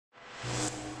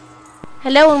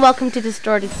Hello and welcome to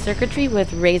Distorted Circuitry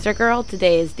with Razor Girl.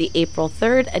 Today is the April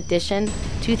 3rd edition,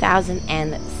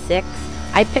 2006.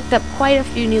 I picked up quite a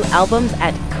few new albums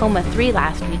at Coma 3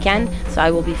 last weekend, so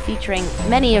I will be featuring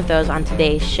many of those on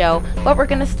today's show. But we're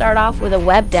going to start off with a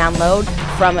web download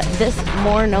from this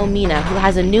Mornomina, who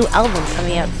has a new album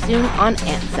coming out soon on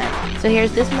Antcent. So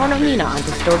here's this Mornomina on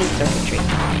Distorted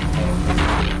Circuitry.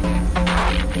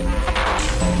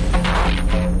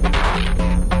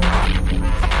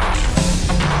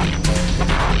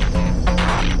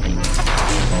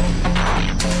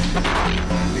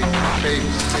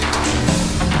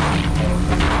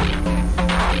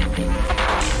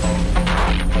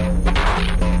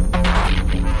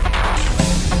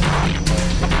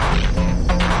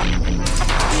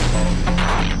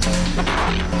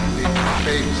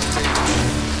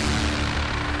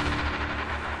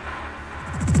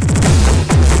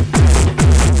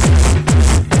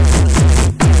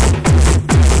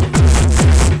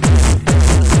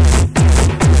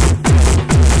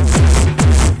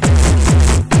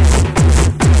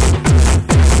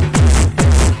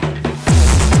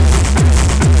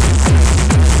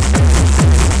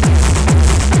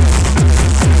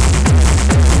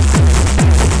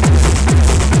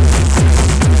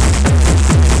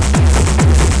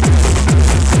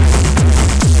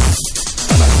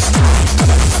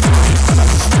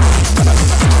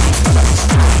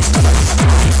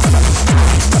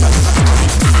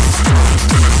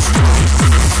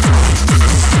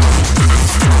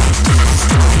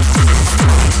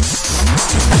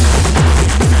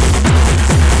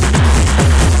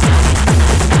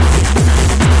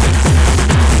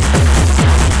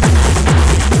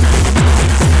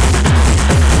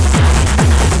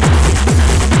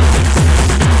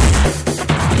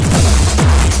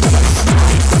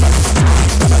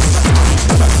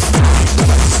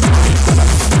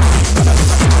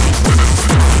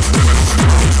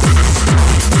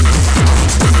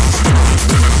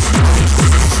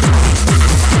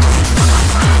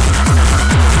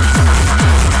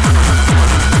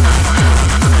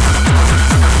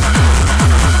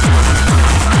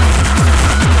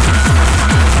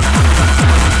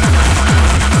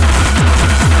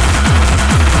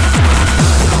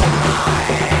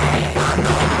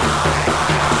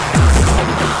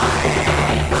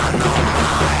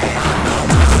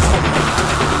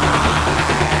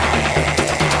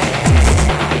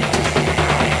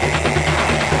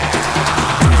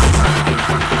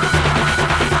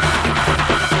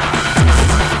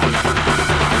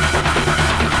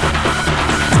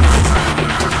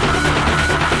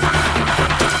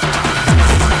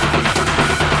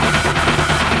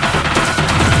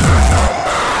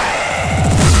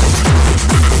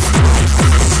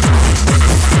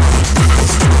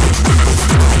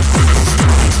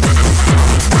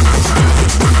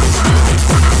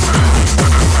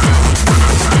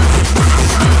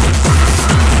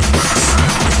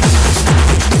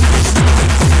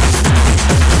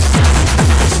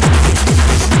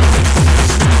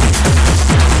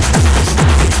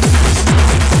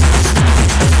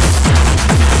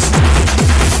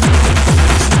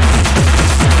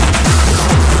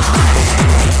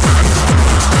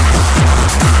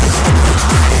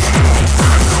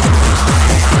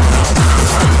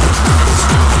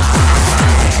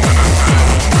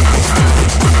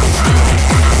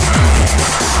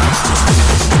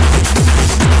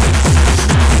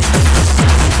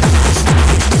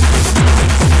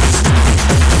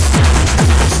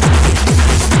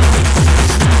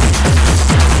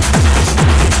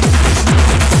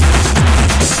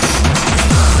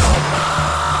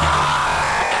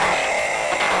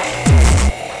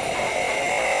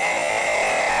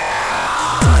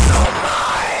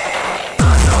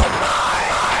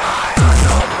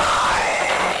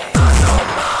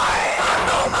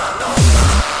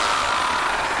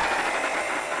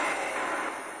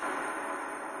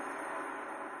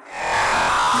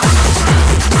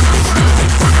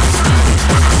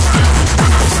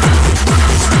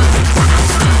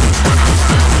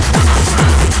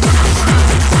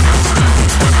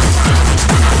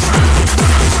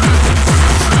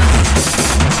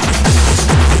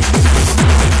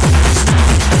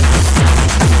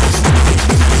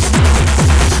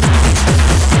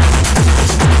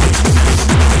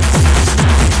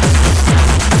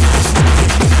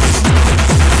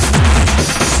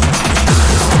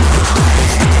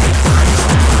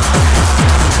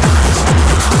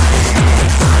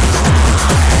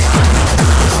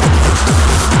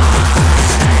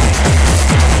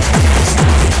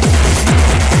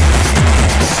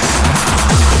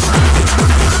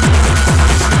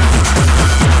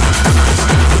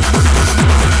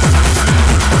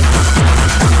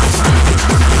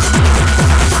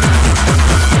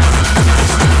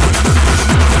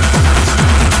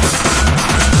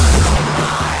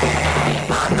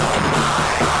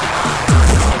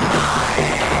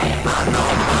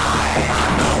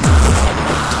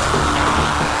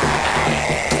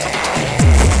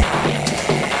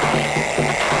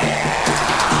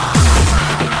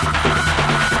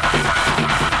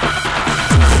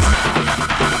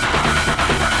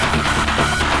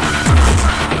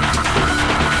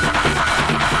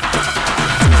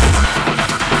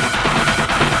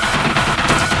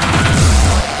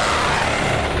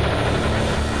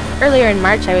 Earlier in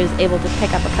March, I was able to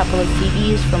pick up a couple of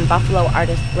CDs from Buffalo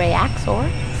artist Ray Axor.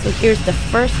 So here's the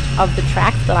first of the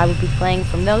tracks that I will be playing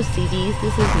from those CDs.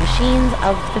 This is Machines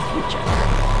of the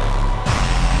Future.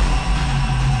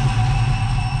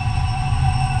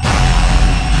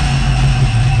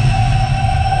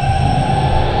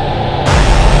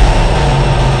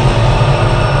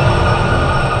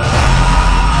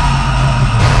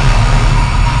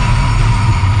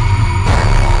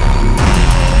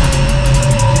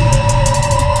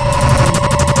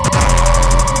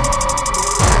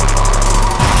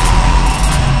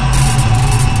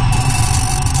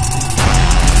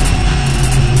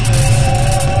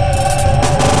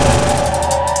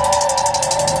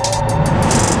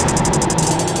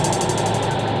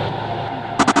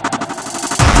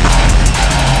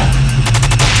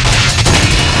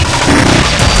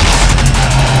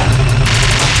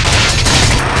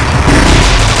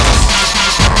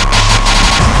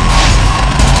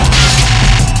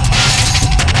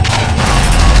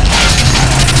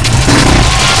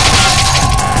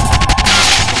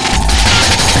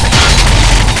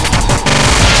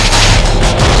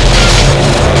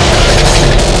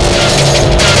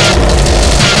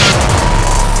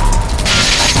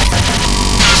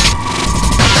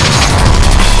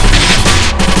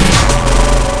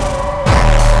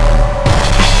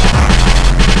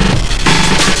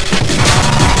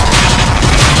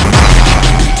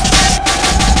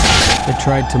 They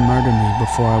tried to murder me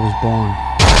before I was born.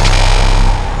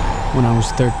 When I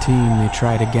was 13, they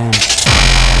tried again.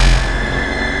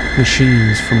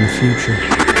 Machines from the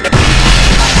future.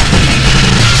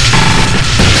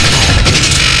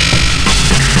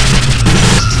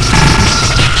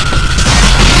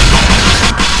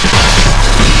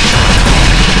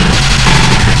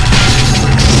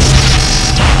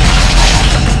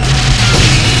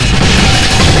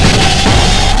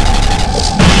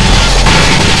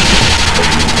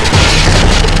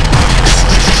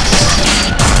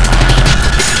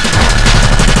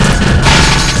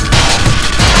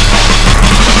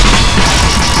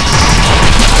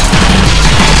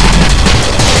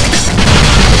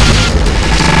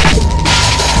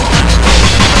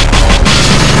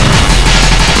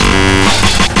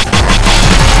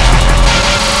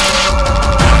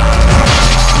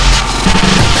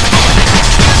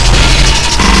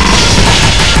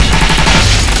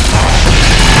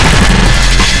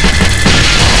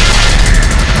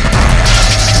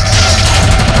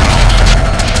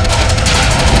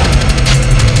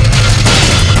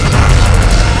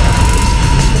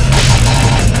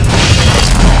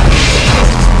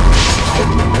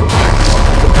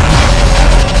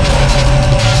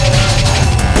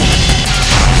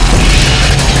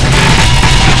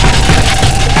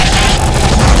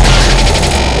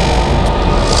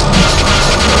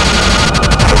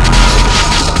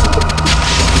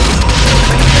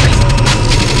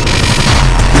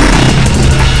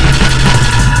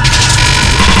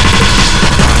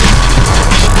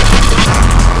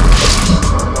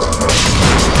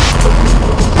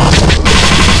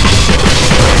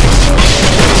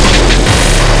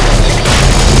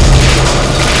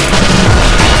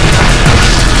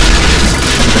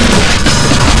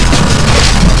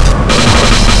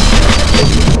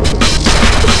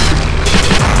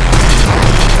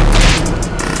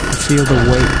 Feel the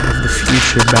weight of the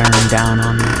future bearing down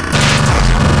on me.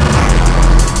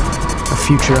 A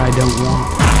future I don't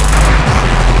want.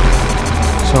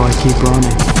 So I keep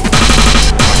running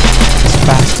as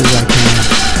fast as I can.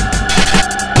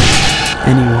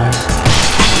 Anywhere.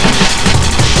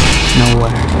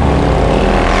 Nowhere.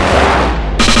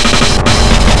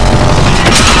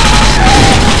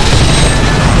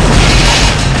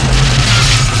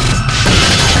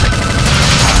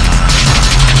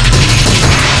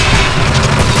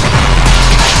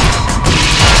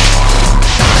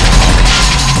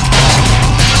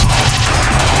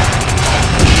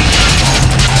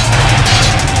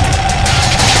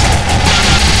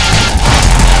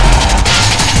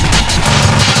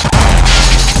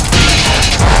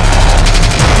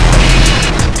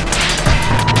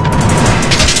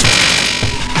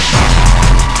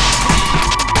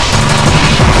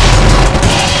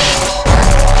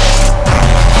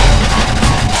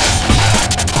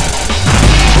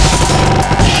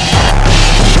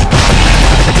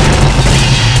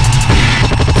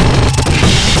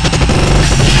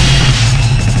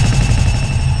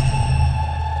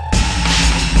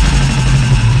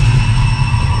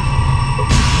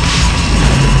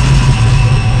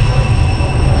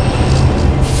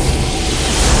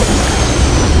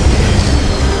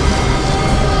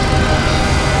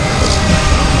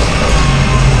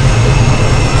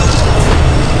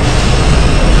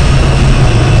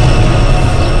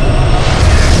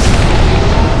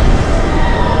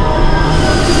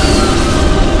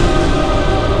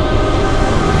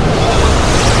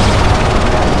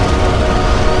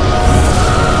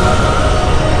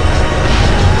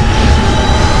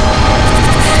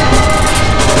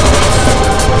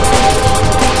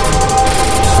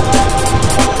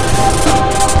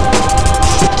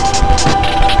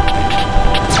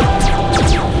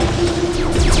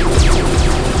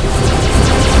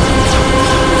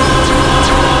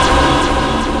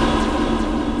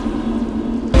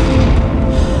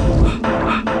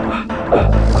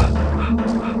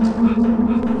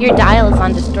 Your dial is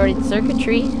on Distorted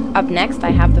Circuitry. Up next,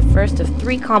 I have the first of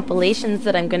 3 compilations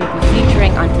that I'm going to be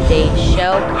featuring on today's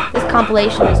show. This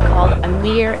compilation is called A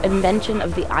Mere Invention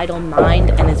of the Idle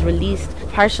Mind and is released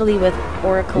partially with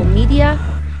Oracle Media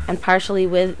and partially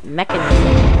with Mechanism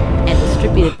and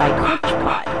distributed by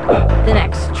CrunchPod. The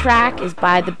next track is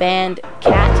by the band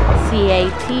Cat,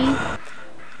 C-A-T,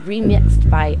 remixed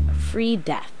by Free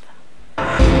Death.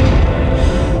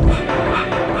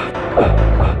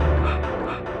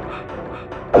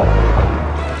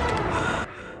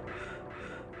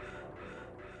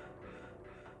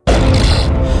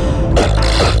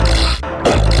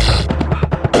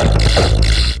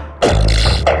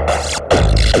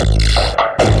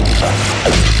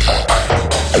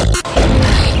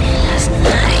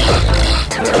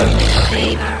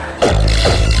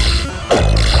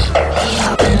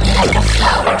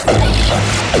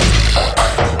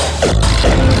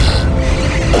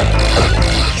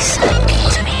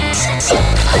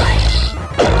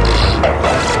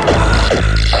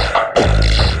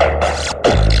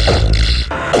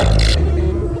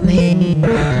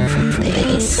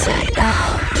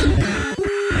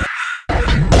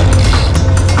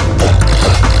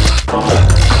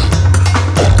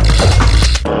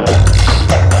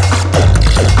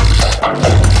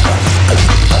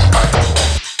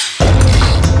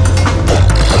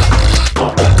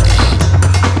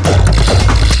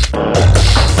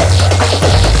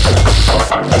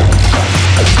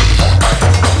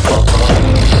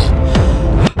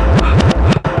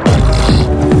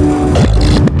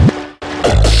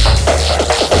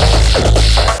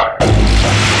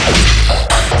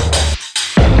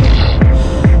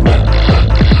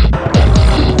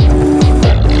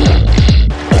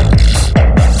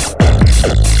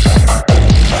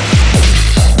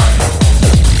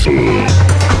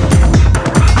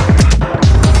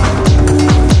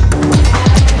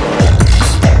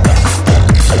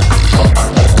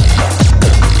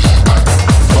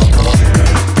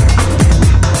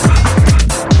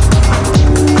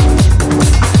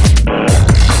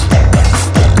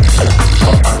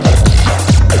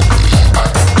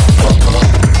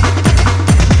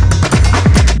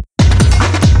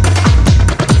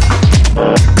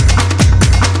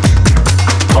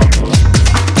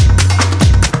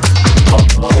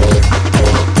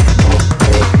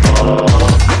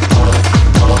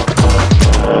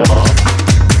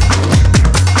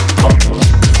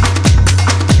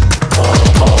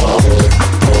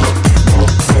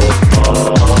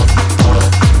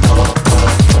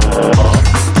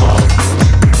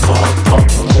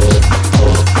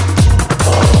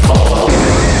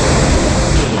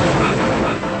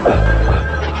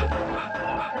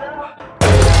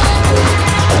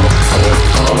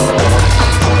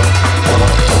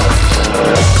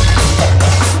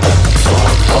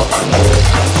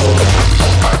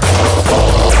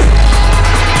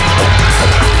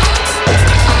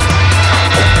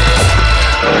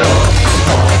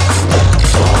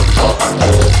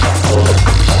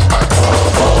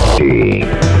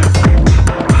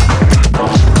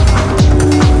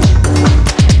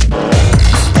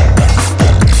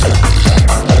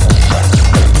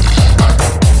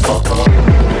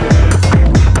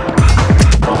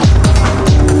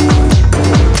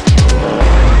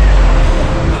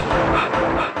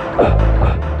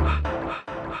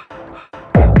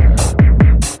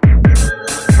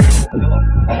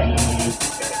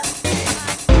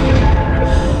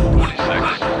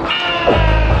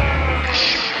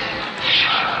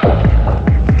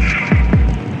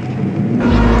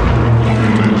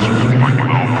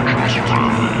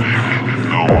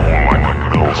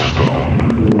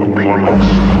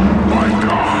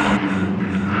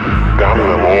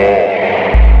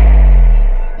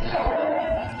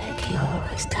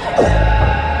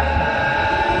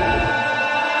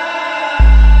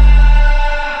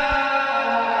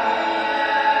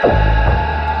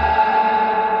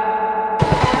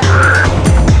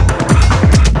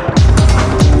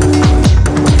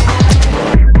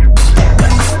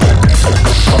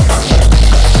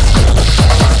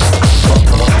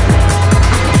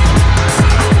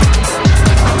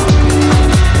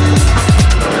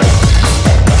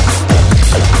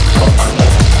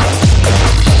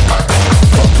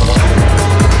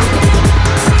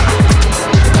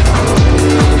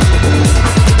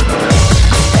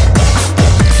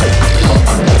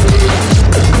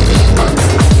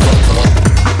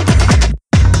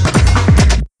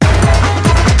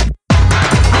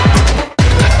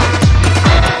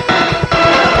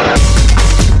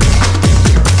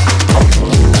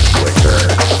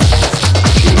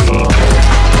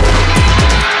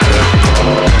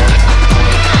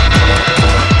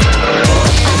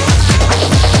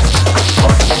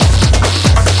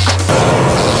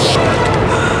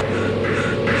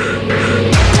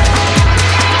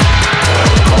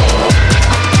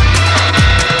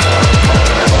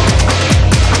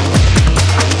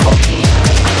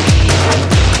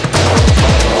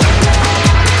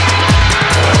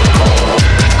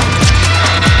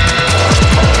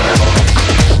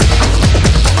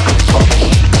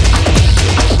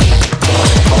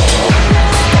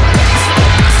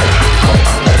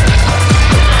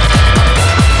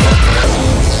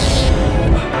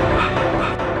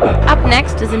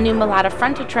 Next is a new Mulata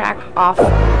Fronta track off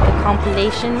the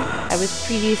compilation I was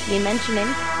previously mentioning.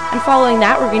 And following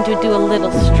that, we're going to do a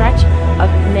little stretch of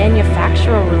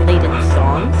manufacturer-related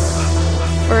songs.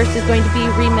 First is going to be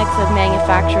a remix of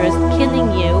Manufacturer's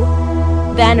Killing You,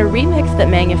 then a remix that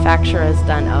Manufacturer has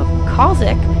done of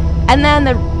Kozik, and then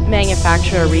the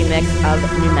Manufacturer remix of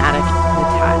Pneumatic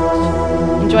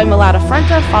Detached. Enjoy Mulata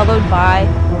Fronta, followed by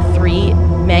 3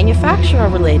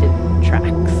 Manufacturer-related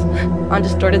tracks on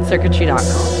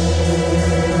DistortedCircuitry.com.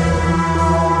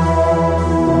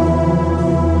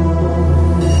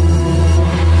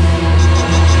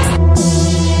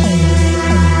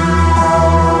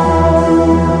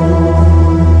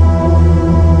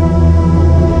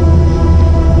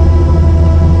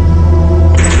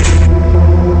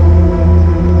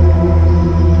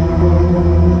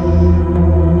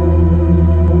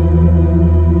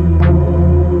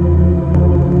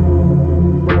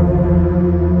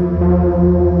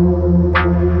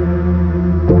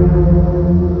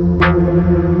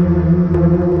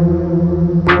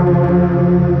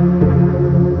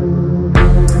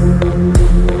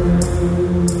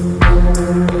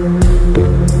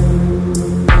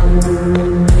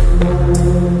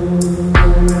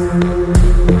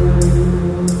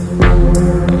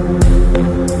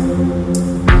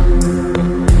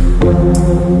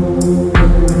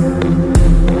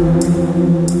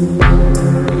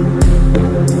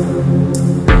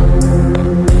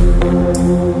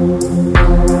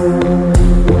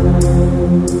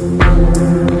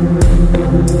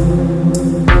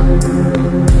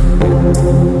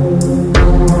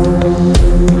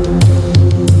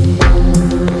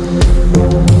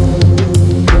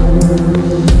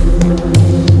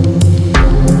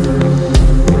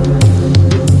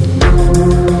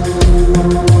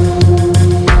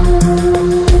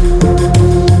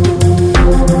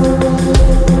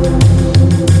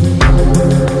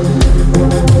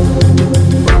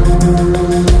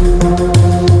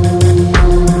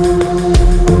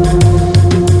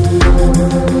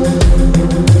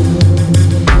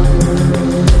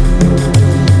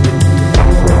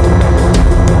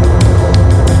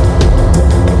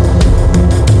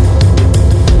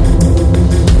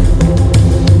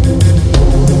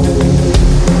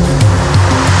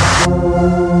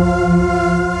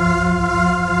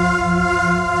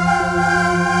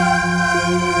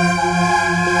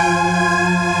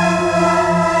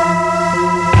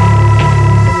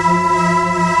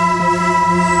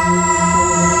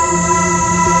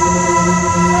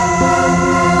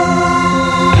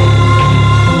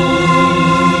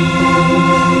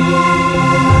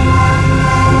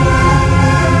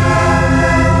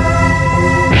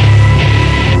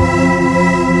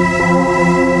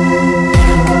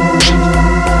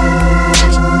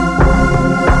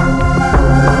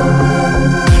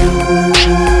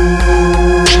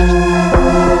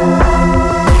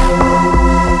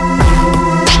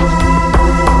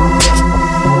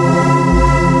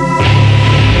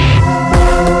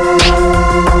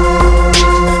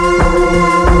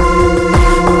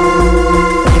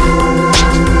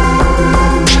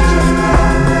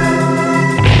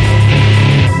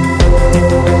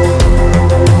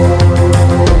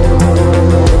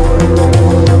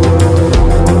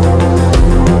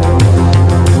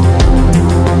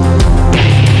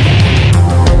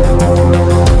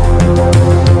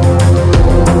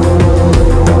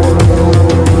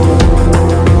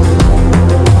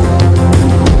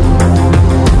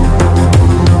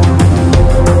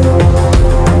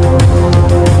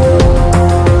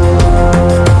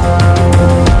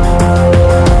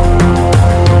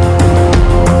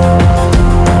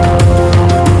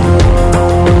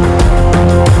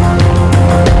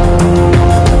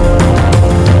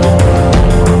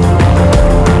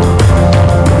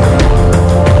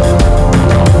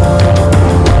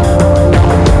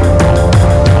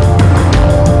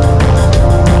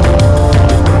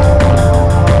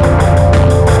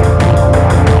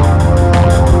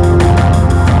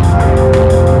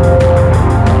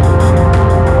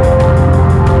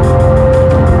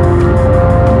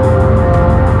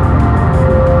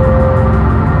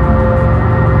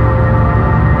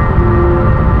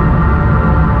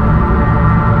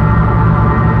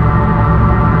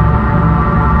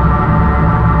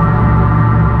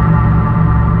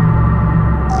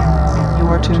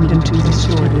 tuned into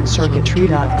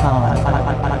DistortedCircuitry.com.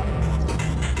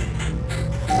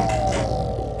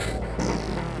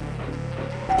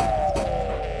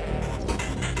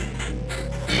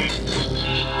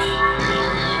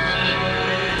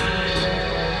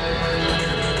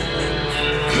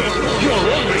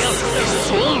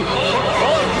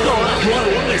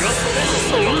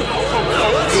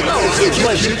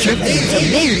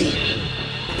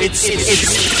 It's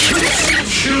chilling.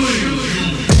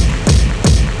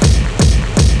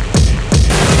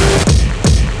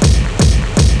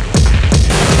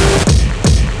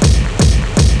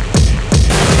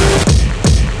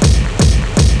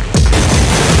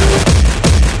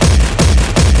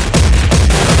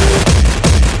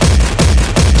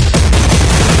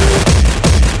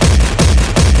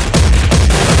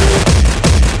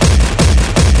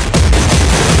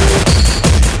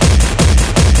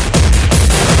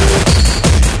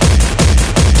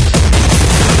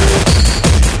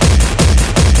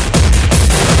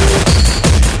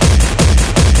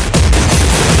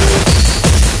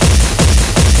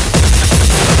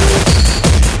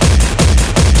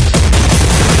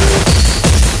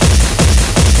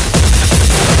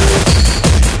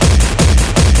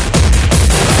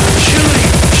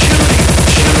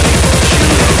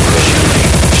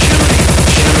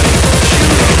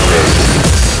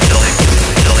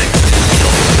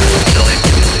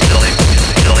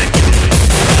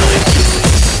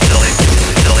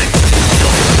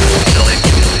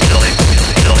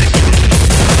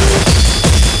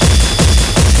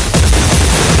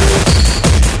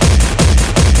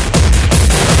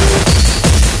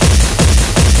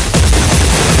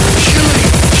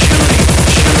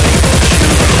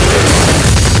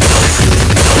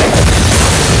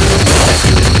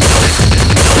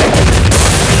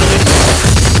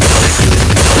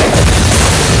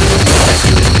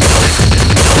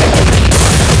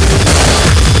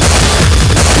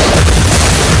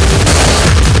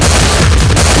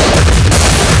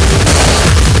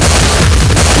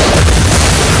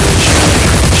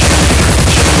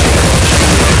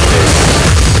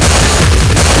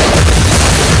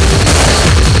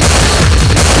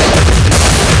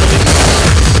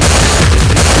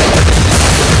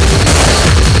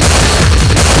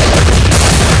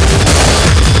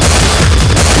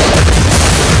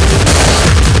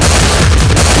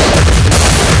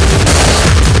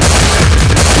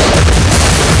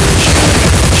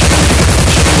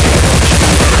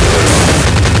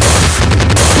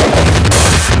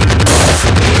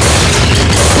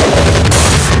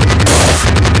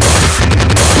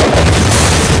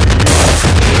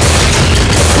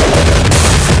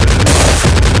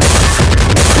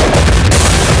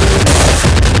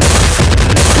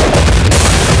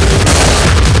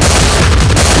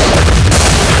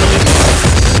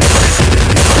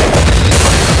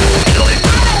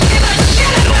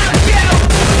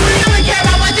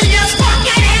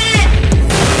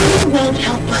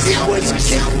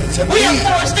 We are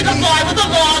forced to comply with the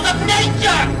laws of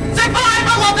nature!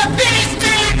 Survival of the fittest,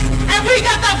 Max! And we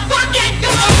got the fucking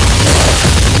go!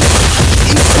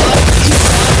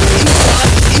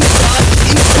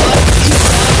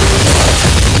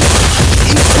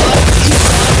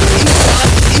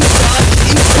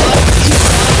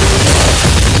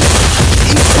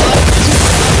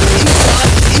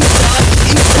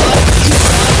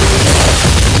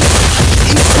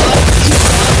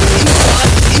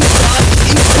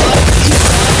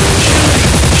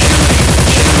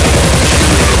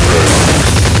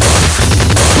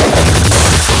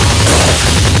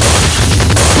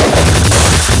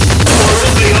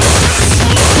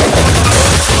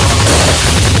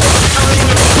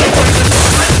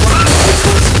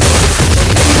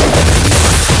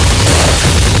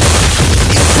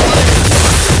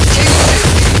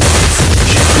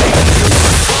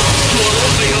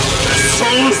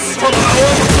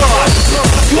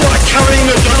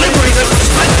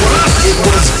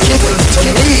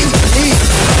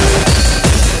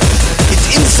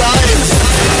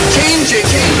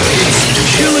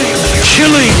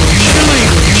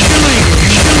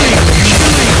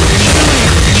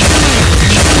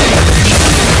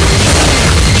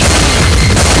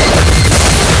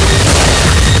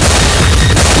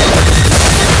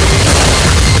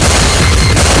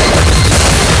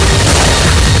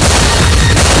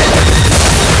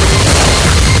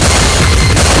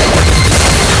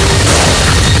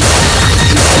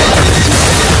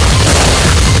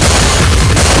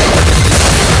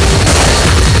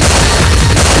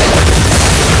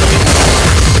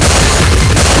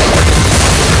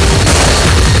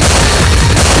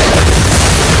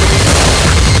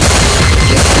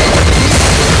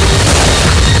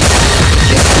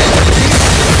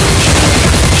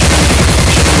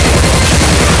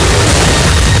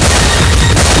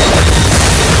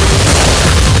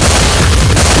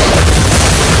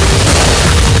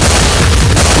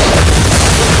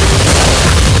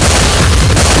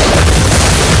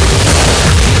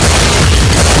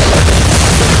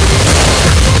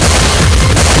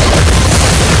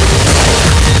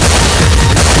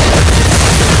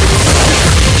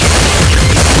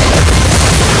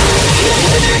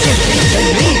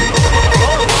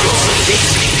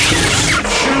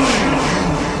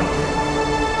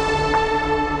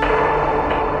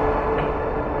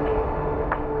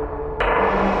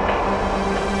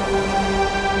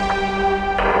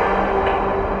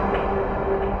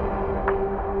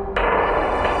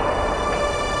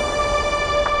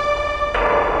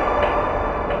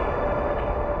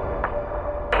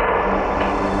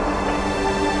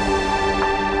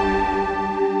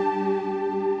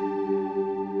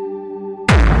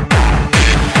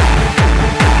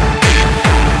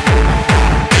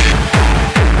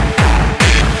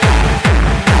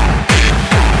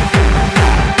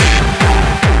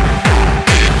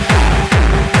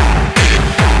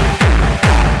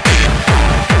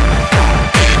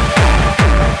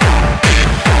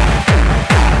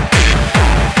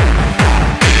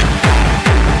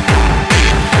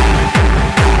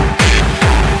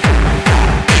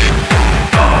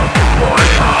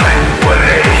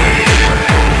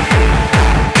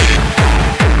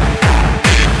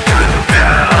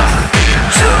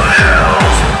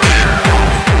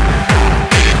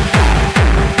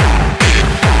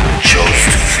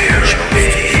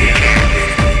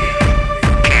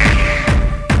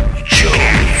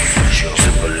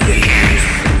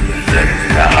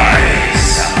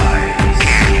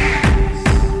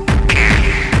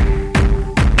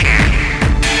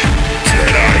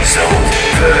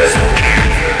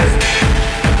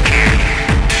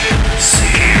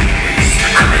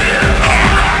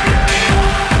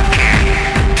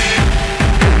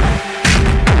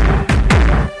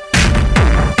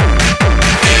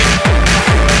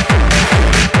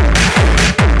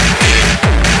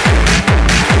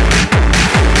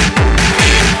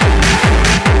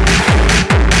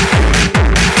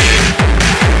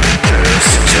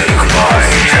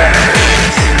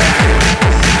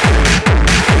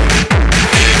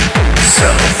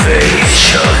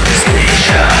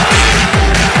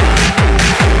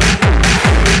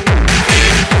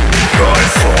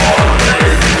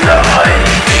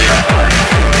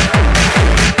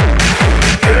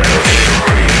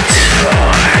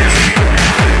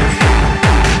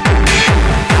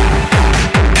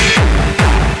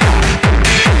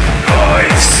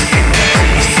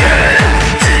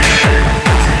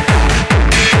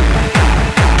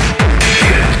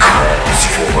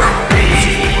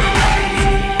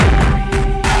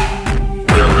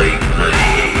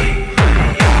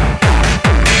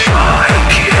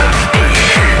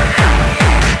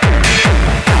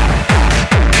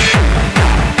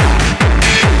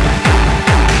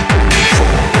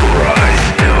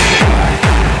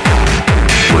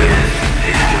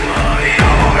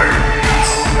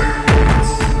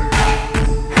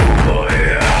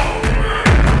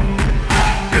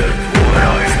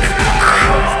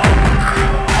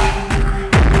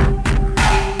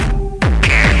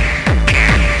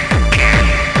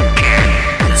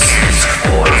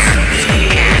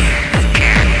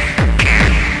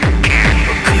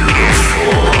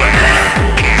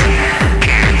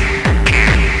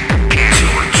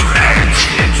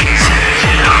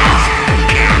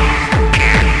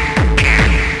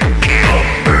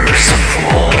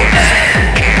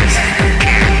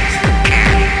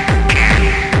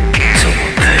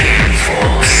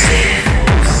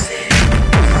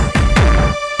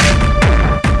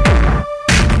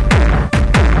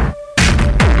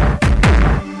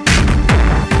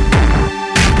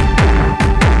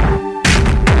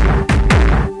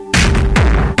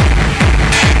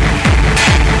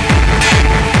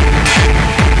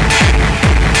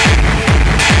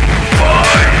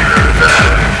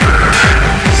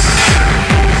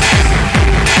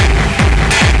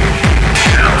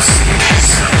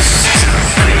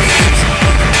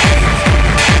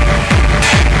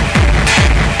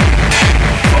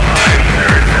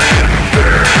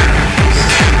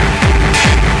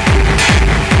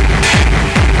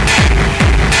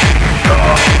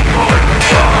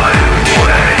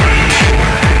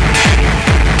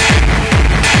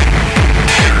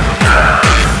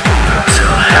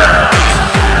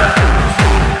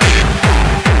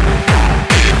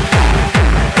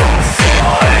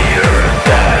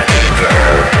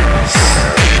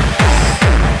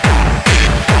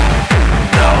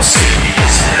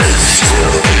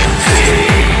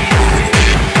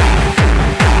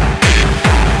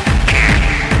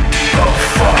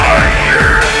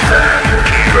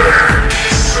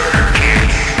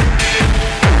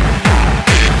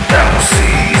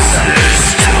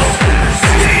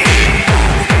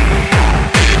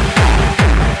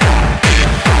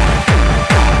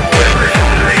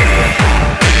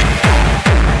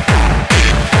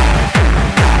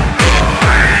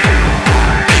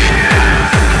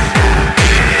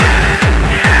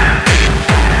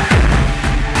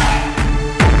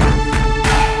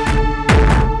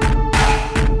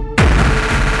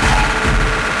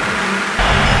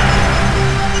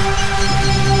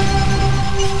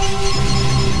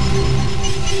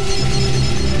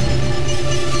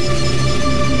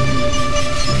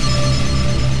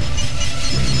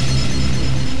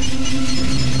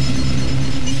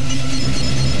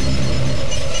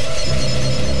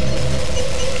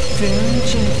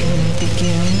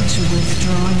 Begin to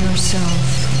withdraw yourself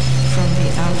from the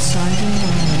outside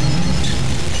environment.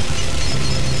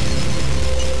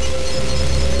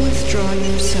 Withdraw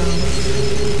yourself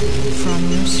from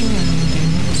your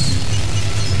surroundings.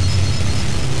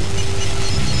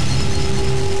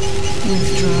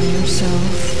 Withdraw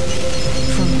yourself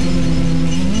from any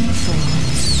remaining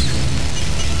thoughts.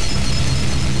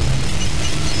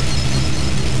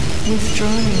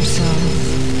 Withdraw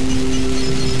yourself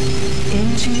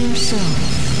into yourself,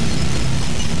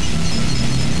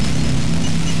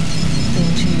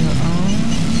 into your own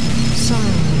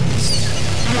silence.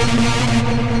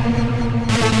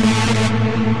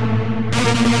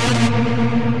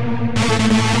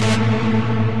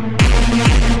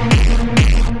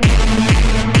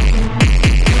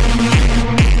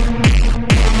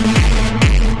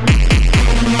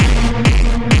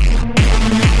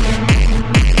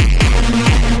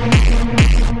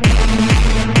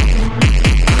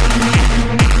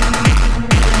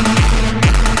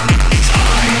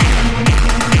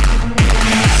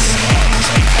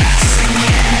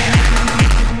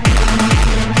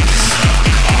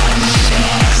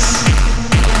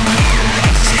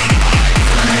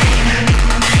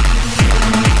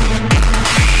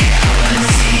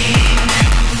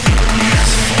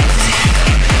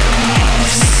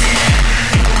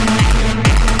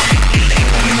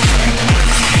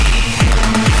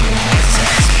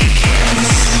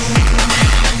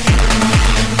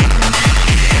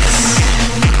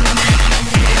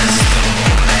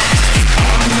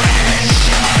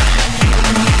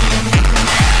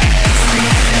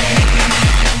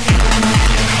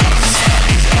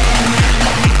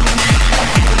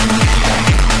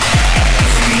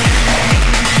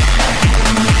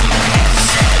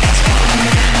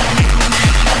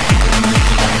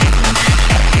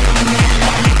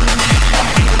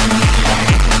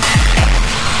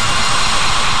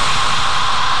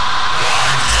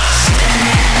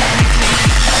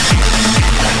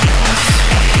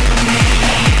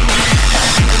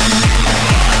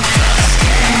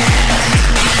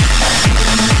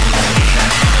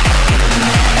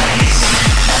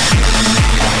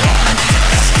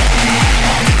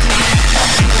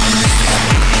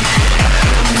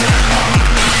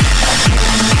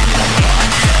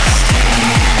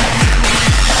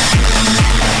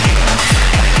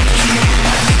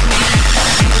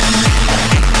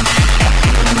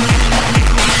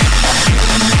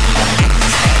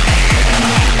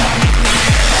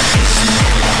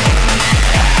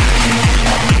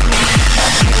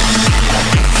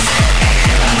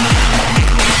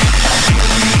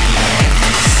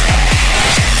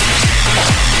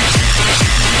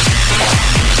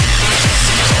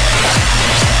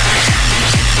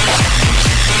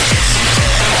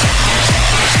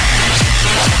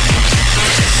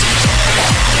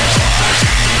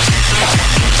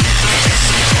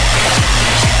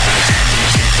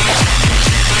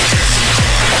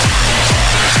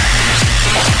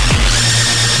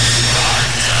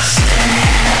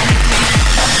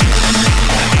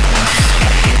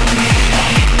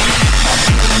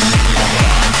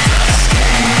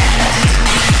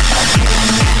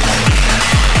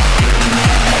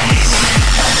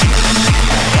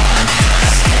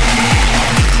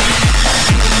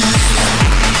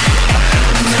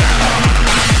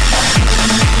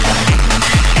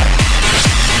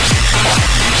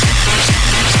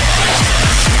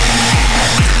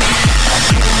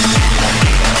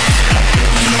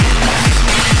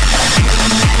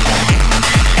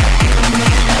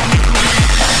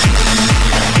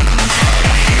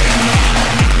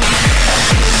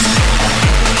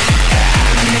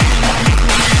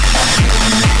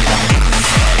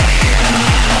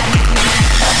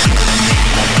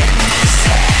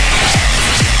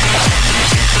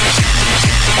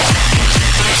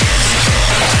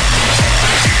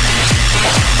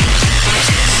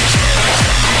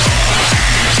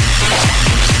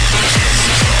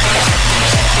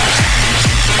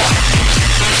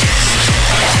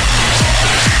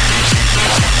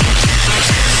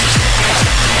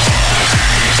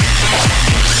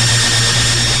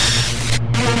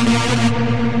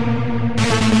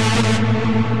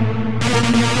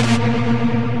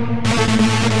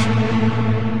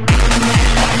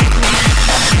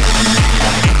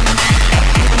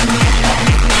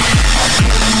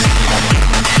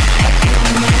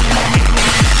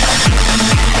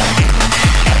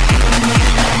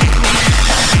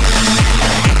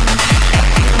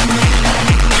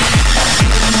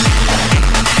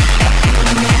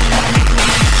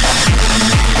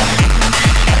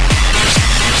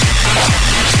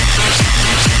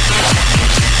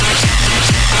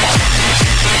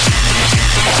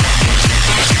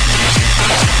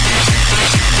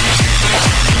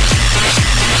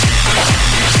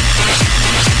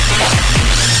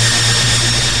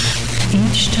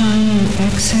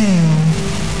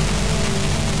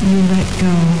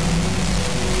 go.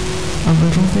 A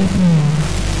little bit more.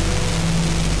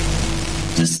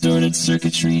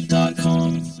 DistortedCircuitry.com.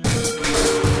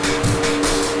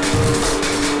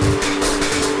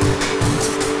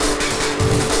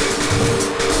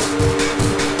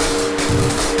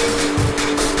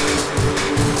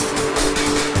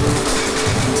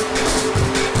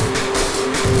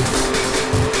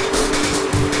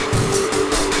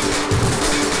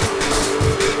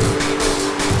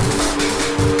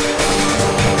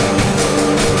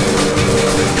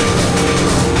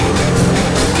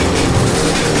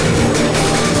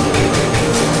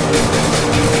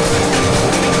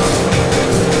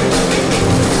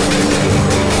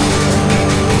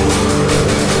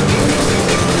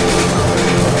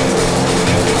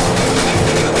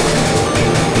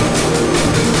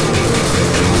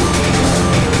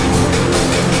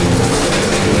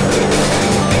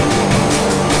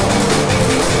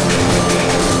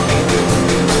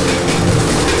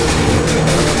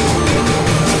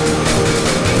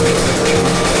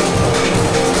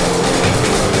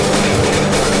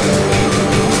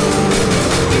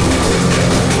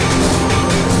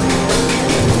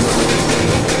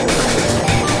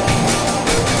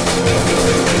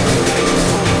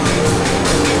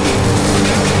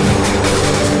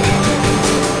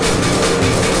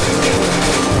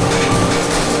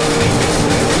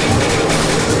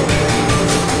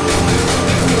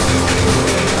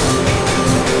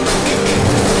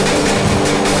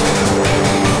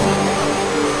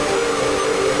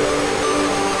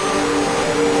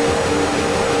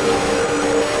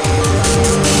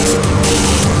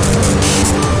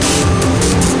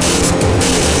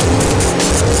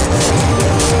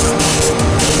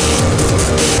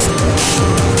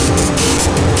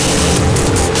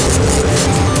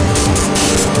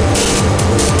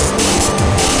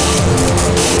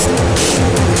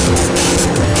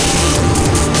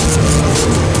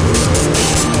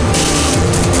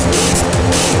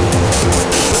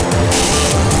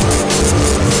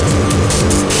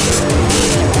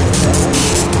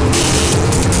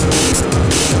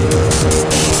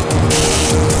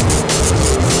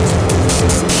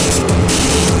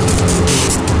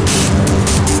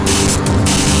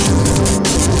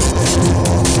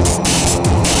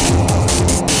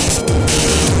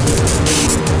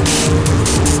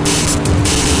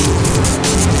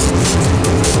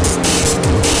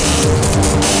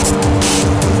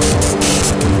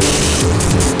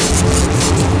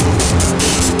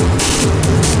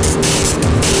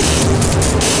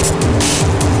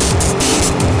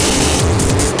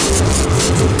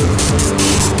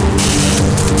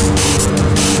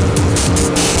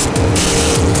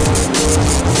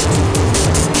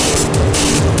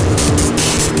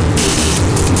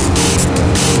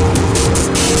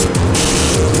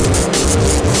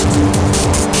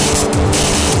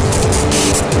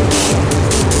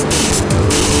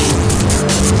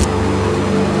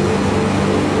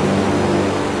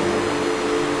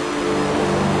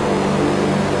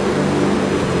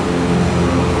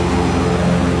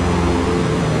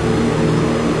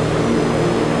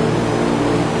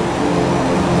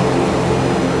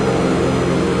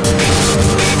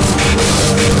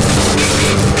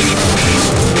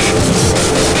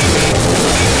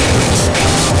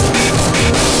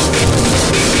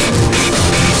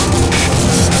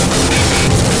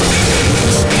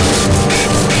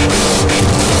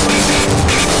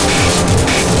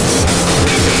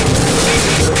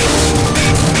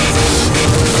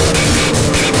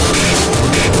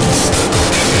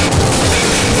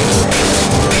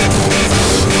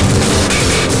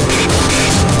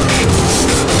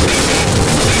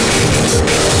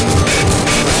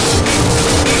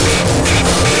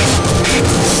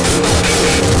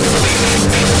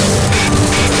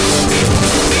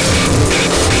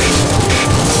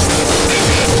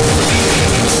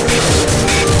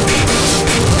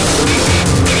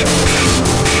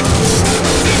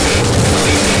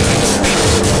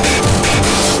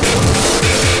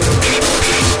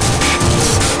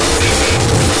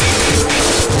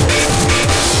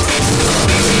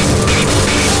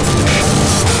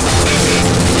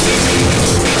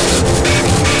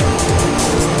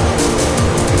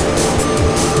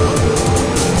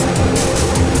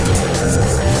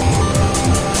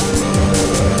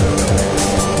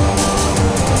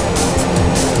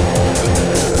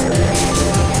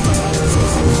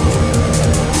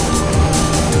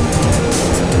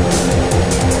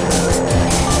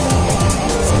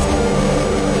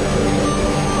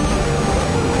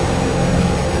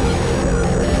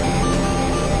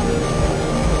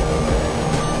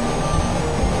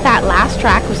 That last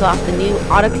track was off the new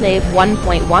Autoclave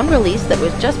 1.1 release that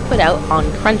was just put out on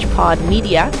CrunchPod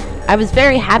Media. I was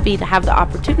very happy to have the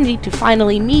opportunity to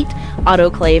finally meet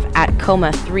Autoclave at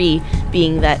Coma 3,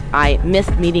 being that I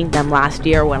missed meeting them last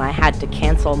year when I had to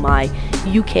cancel my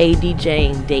UK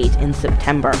DJing date in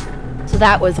September. So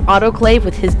that was Autoclave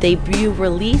with his debut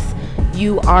release,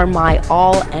 You Are My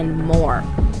All and More.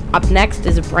 Up next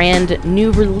is a brand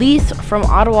new release from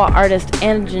Ottawa artist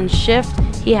Anadin Shift.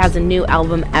 He has a new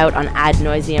album out on Ad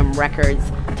Nauseam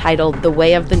Records titled The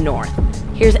Way of the North.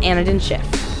 Here's Anadin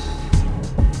Shift.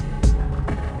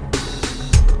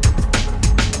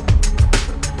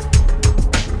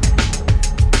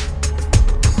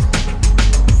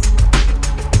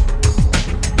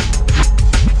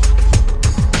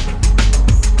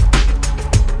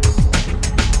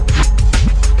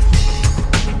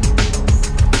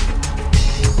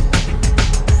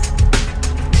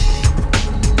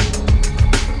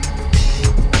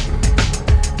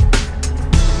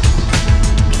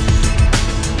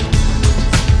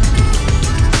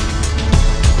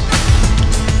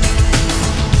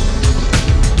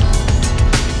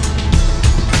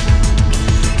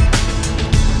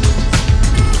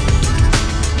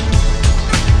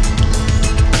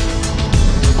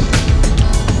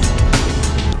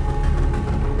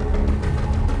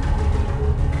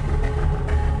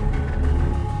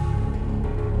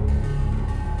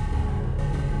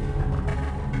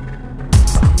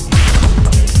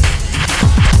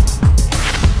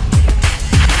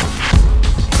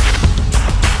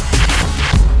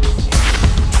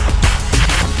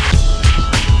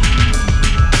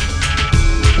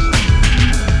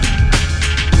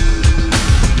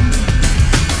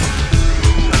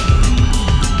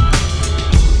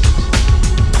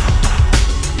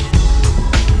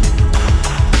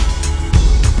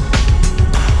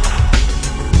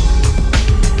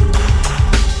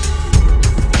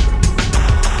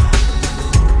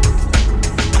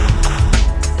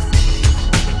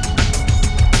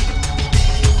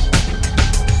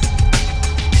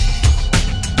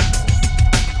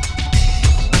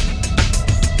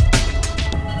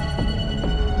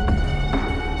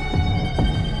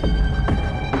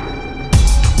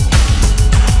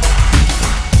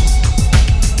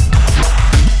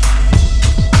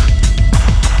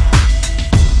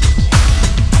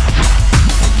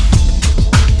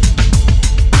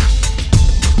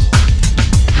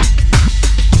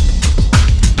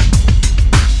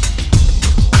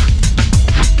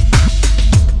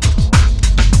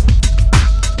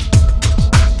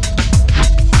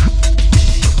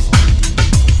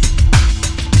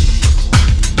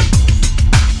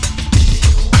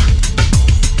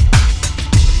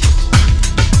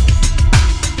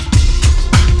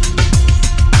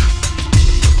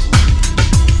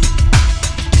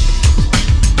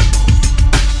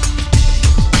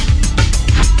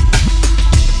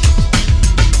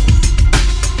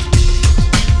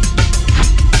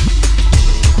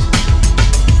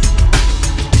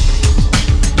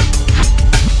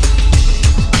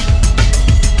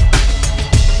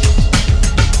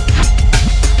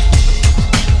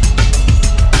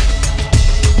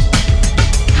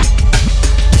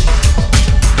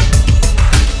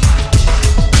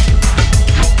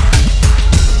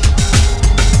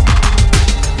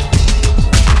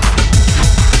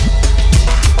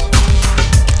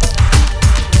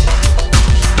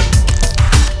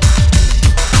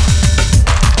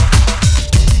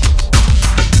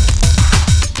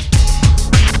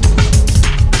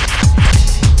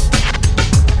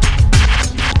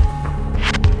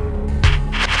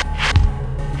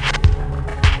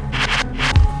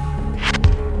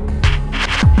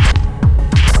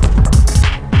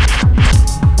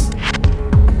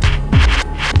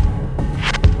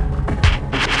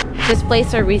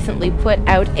 Displacer recently put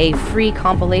out a free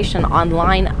compilation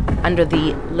online under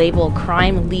the label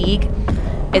Crime League.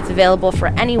 It's available for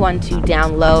anyone to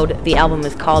download. The album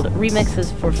is called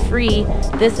Remixes for Free.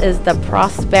 This is the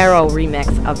Prospero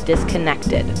remix of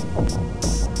Disconnected.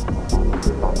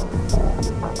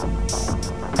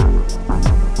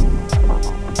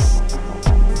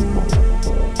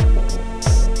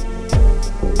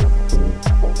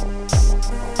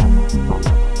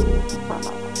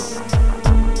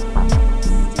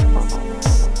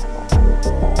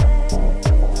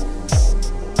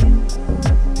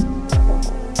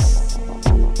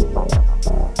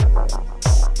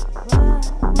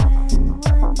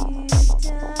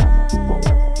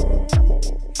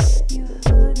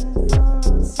 You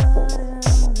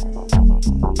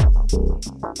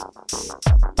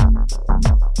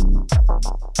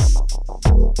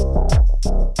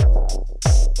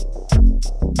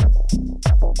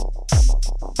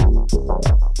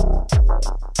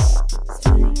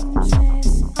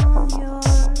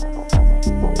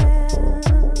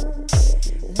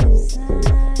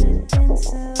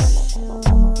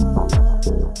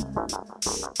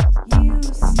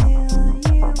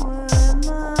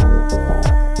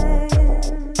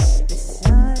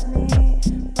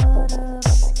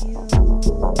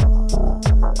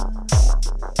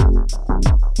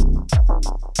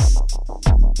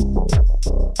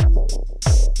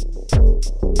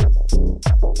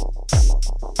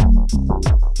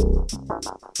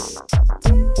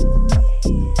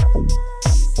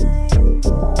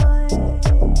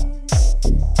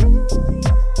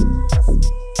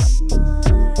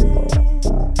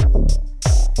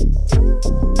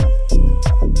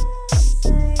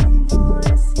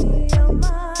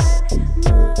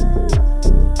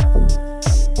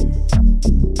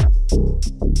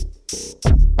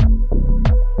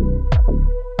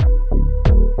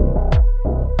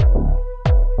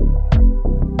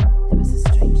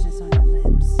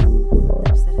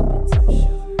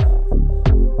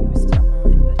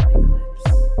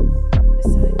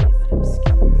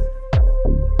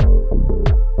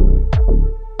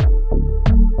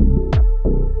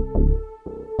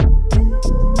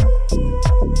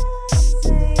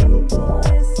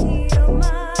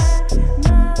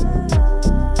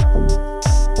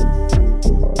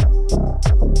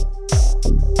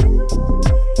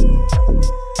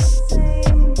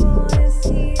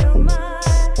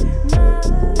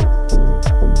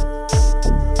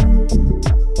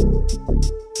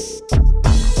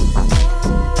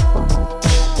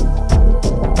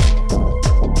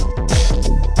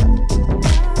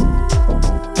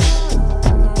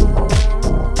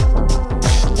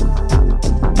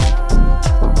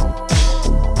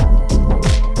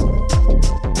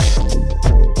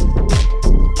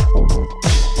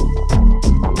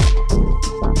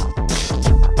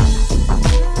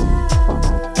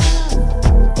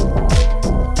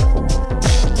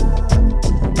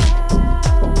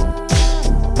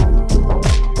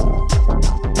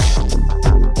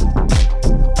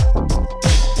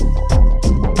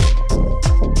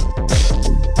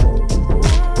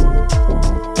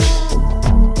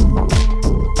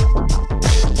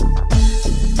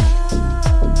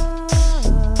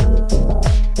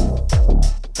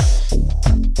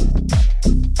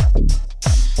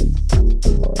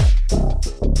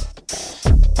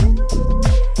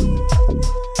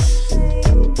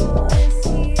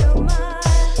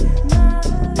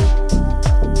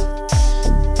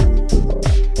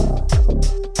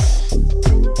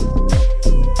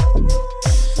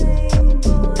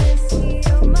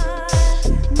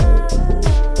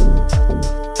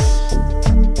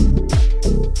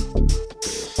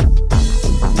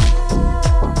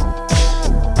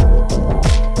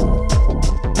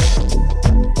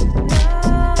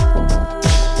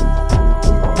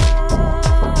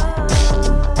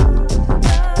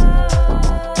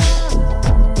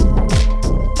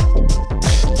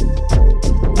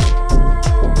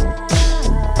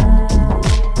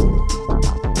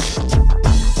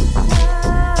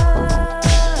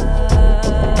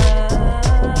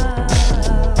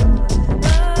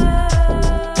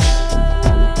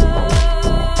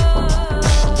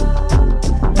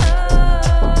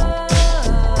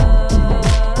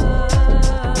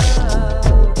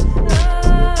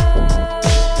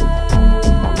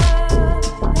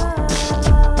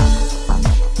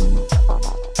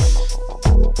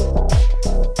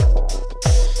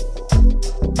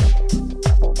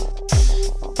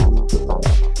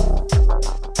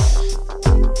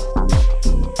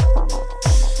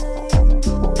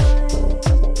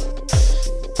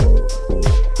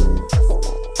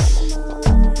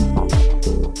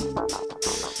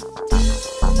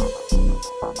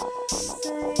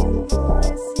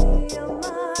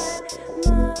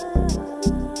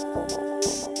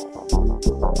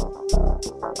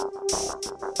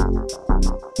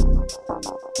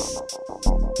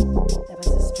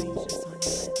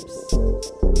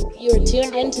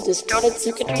tuned in to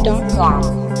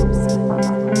DistortedCircuitry.com.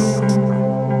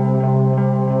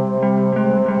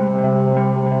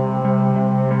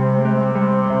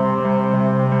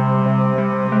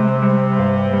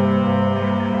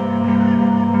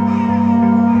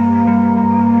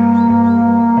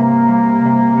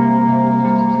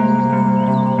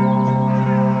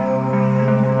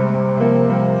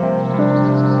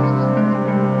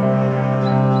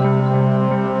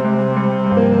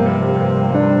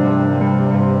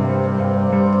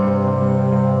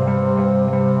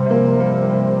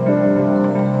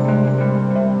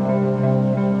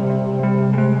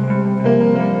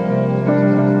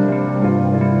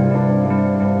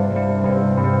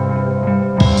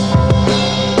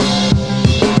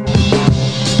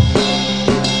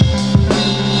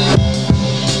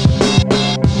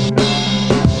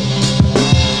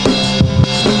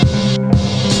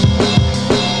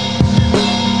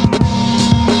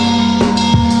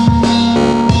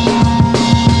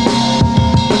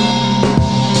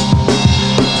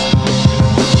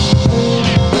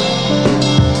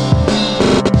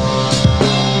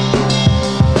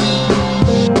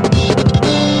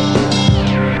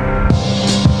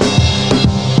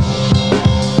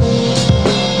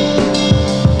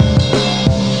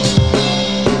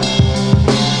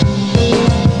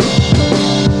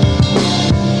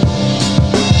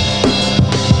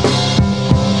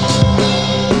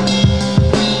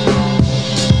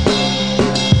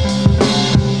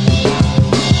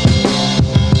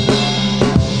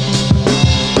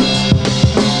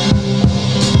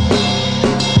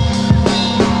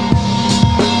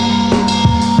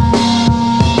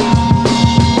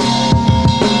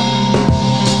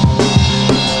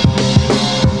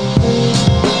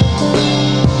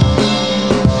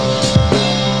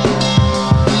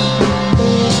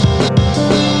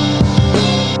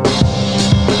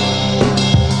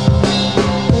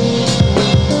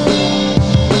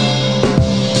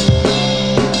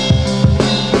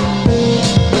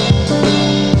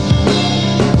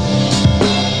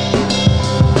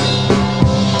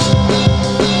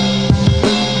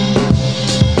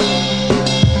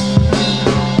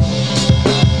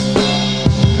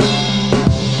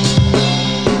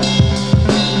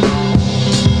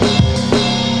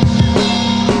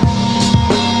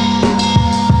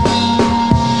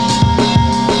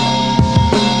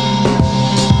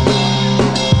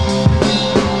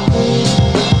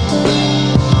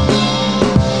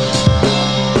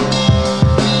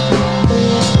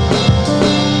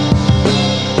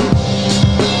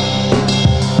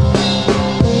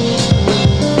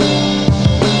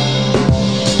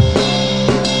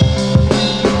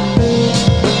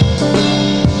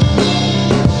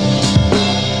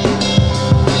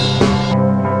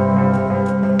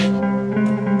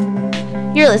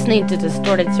 You're listening to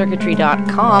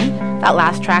DistortedCircuitry.com. That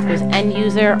last track was End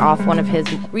User off one of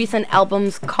his recent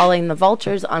albums, Calling the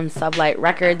Vultures, on Sublight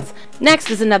Records. Next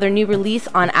is another new release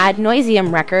on Ad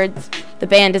Nauseam Records. The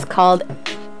band is called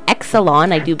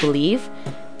Exelon, I do believe,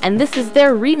 and this is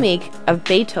their remake of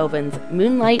Beethoven's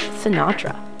Moonlight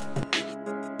Sonata.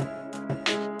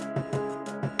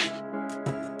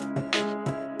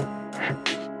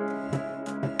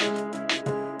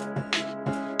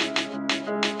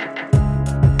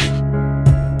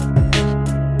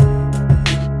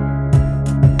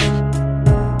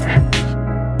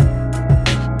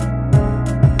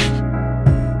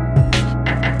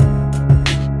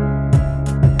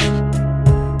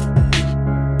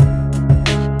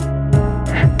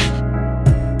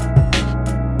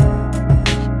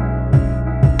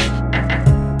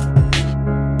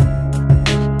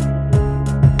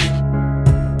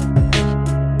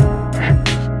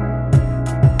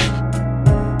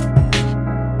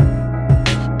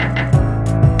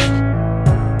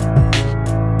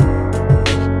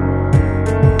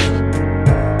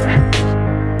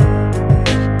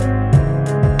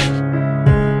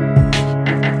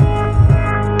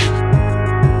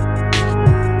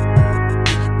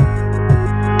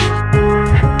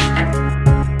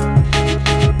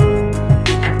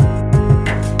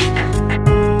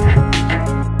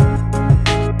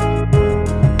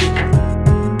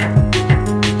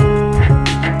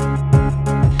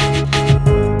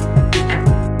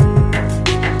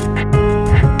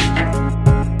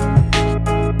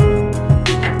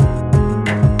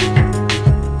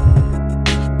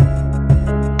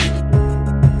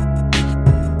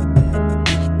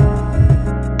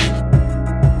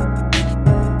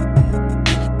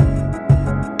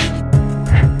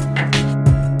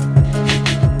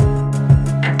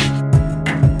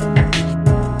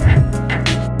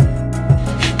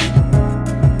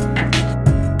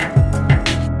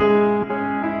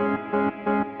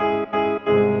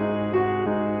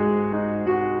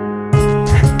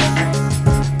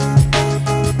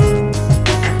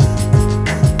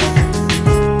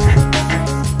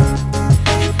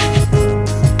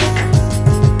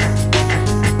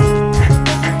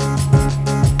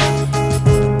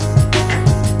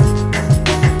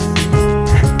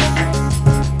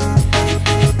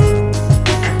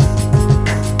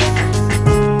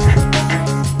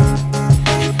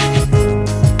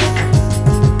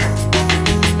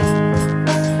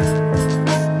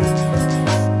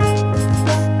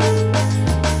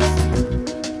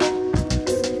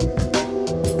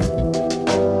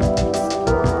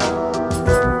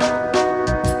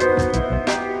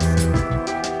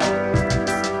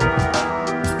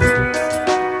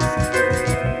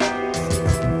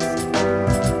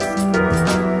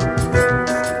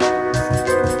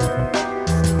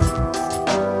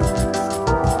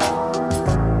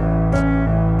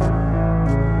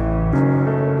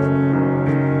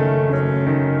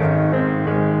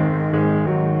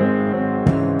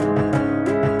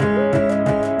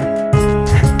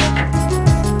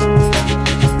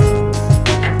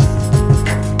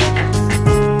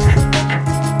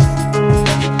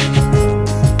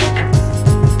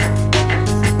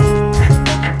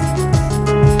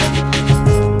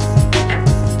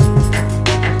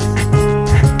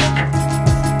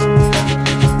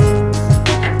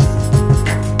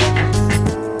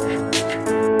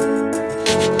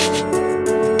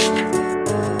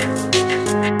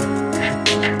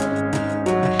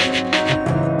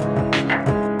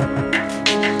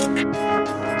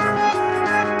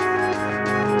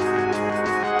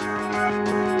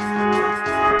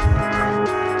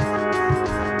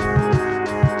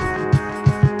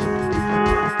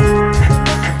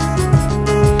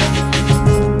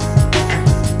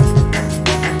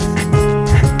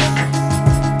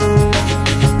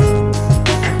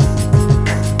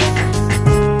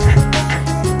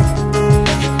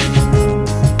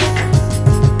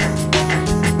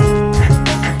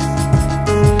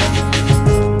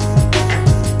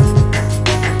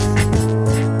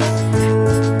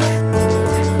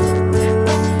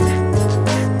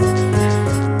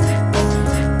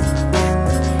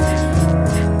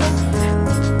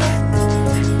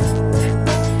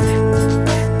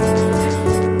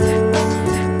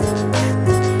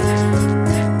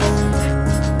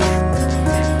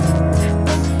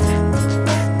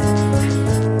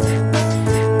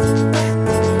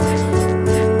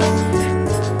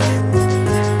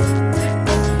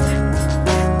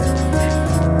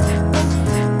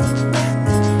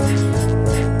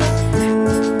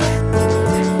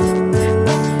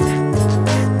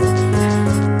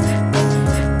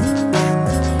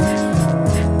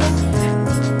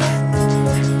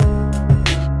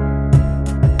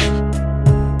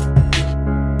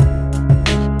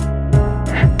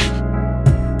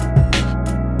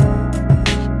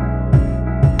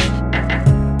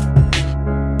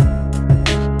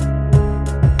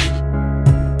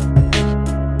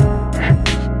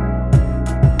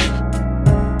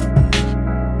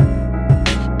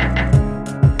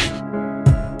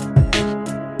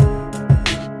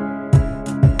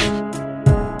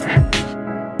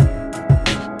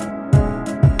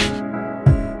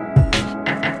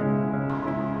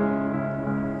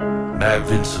 Mad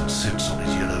Vincent sits on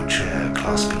his yellow chair,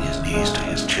 clasping his knees to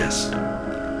his chest.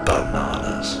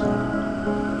 Bananas.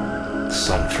 The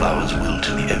sunflowers wilt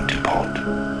in the empty pot,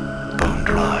 bone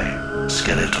dry,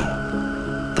 skeletal.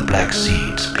 The black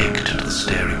seeds picked into the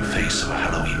staring face of a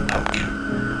Halloween pumpkin.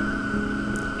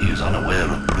 He is unaware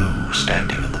of Blue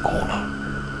standing in the corner.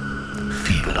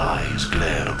 Fevered eyes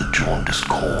glare at the jaundiced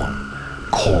corn,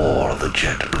 core of the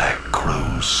jet-black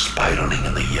crows spiraling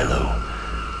in the yellow.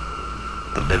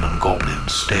 The lemon goblin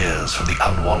stares from the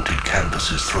unwanted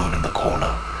canvases thrown in the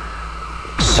corner.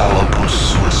 Sourpuss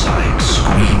Suicide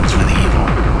screams with evil,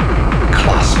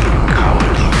 clasping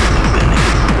cowardly yellow belly,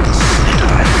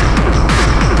 slit-eyed.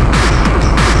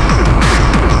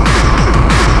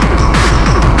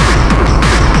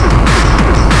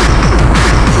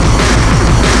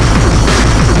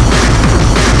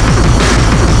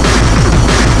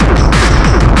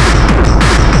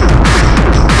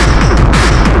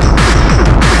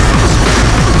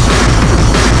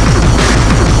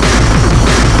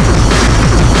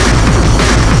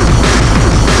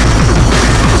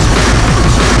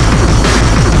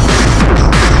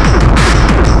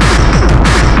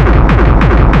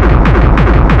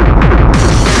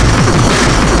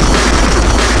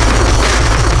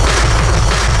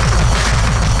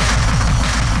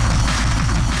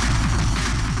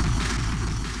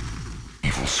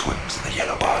 Swims in the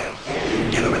yellow bile,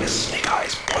 yellow in his snake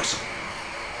eyes poison.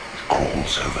 It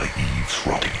crawls over Eve's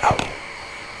rotting apple,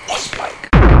 wasp-like.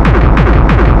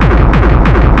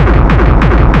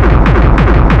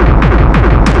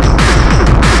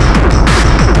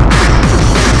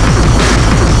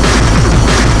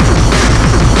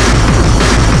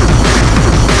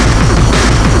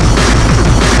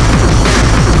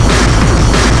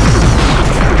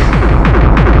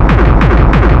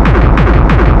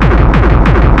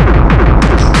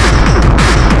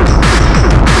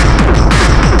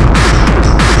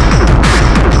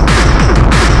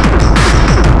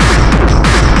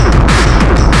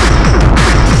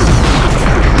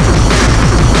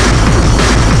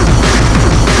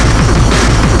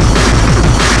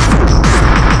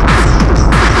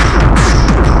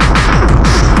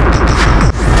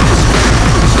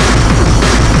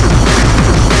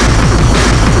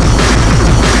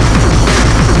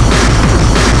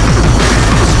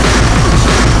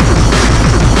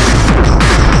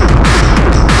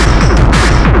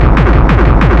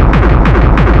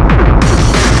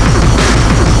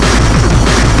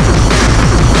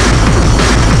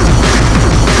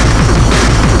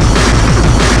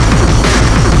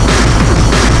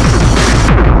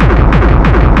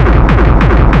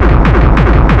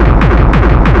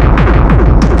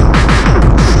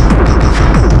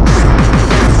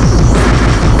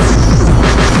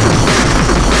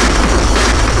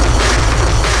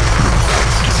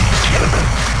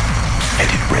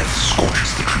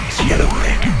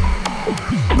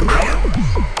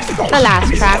 The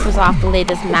last track was off the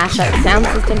latest Mashup Sound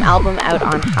System album out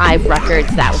on Hive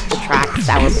Records. That was the track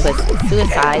Sourpuss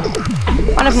Suicide.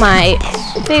 One of my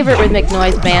favorite rhythmic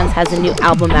noise bands has a new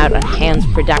album out on Hands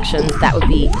Productions. That would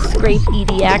be Scrape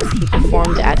EDX. He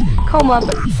performed at Coma,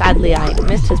 but sadly I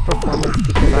missed his performance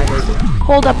because I was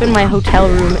holed up in my hotel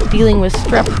room dealing with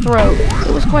strep throat.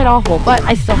 It was quite awful, but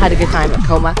I still had a good time at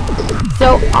Coma.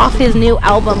 So, off his new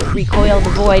album, Recoil the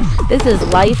Void, this is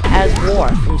Life as War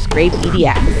from Scrape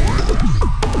EDX.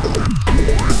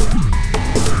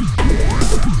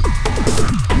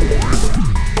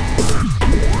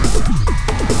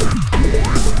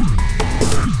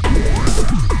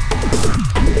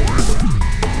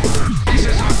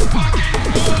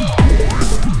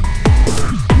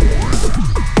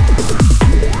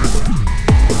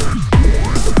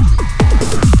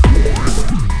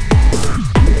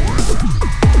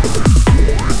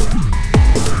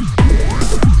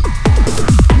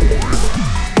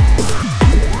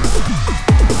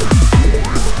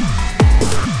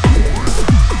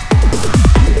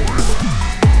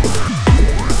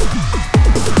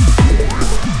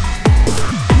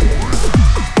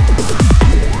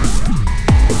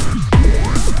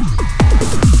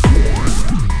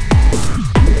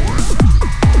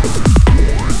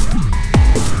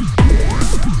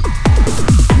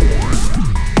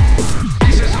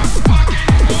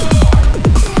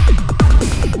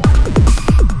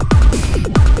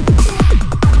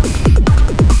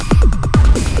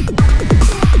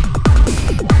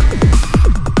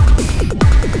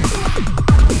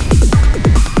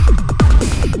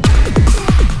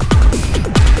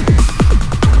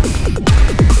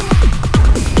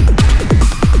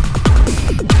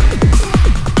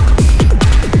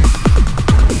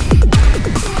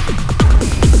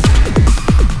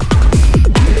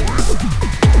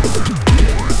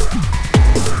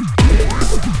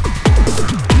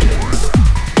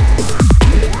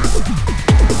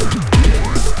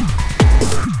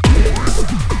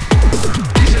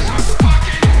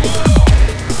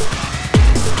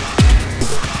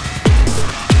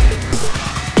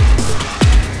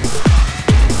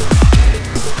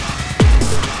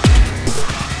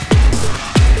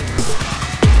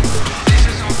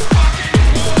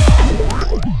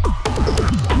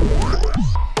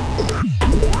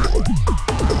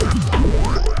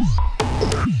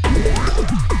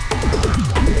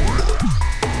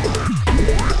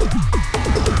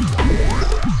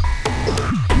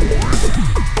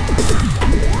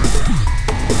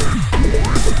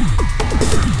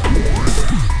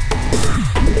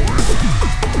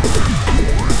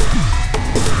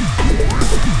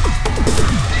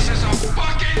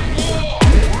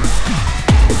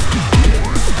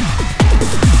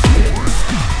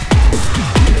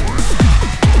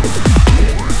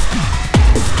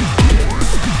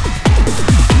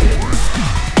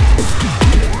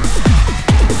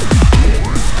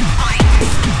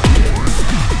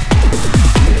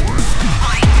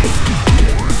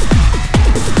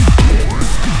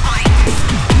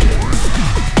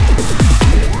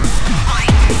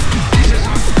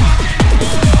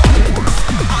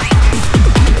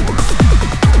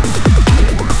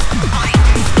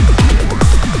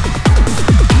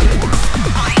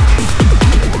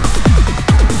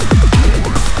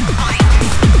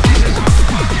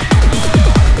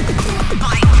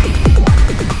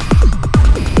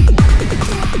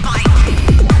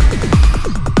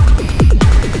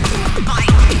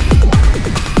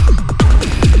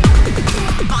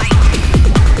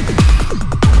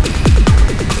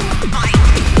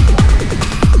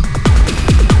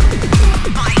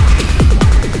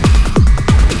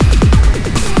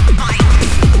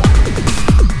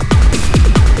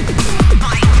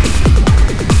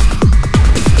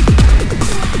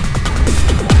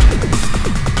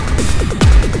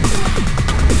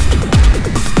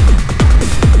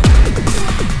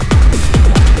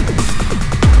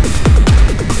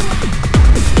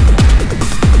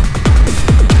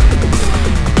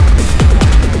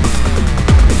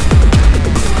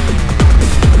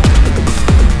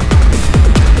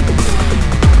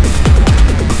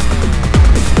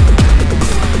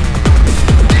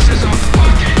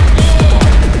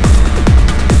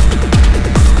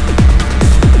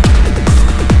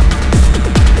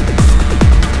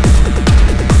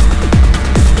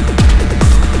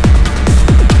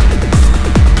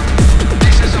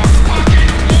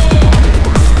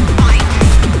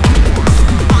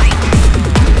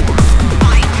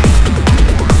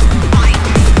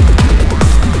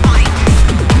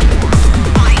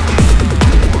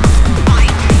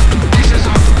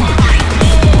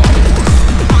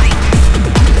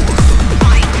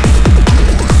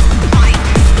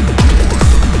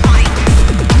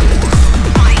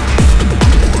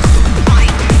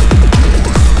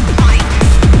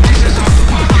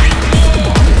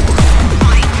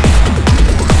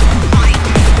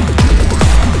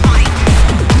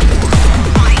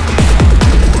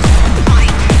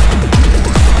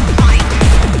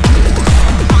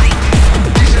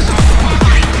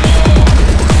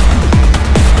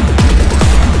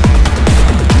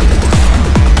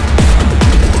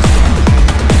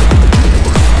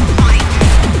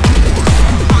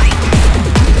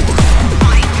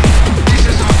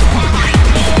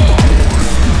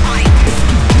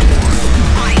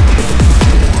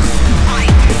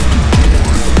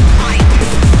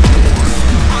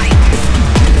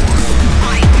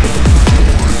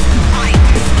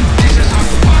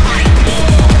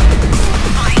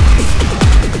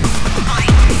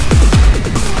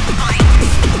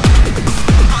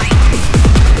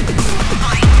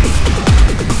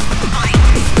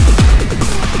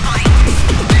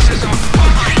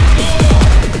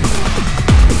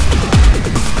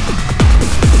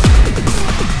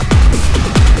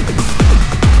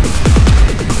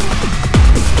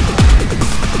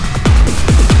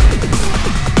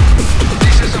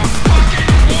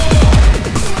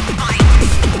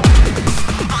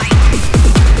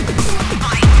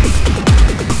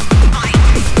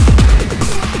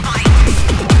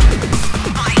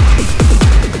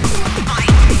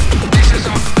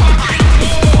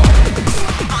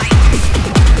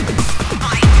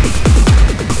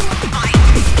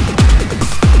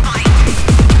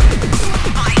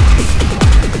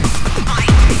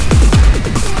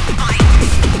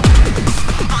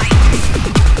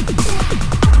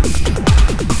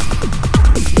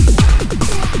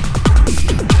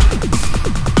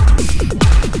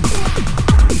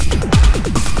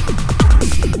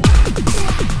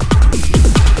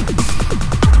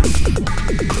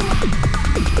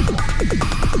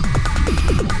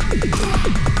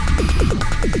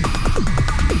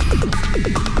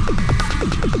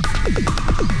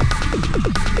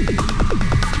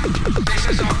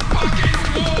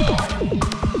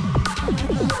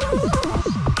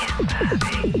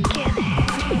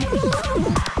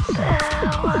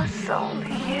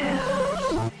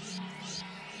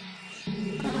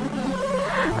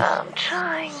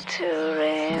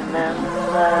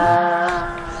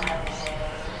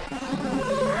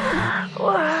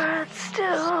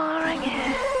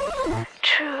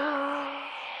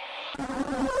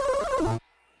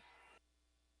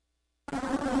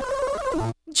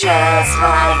 Just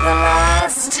like the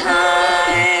last time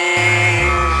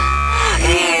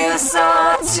you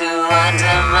sought to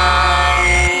undermine,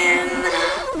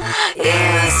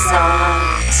 you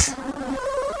sought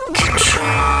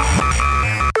control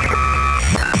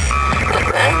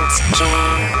and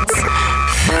gains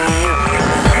for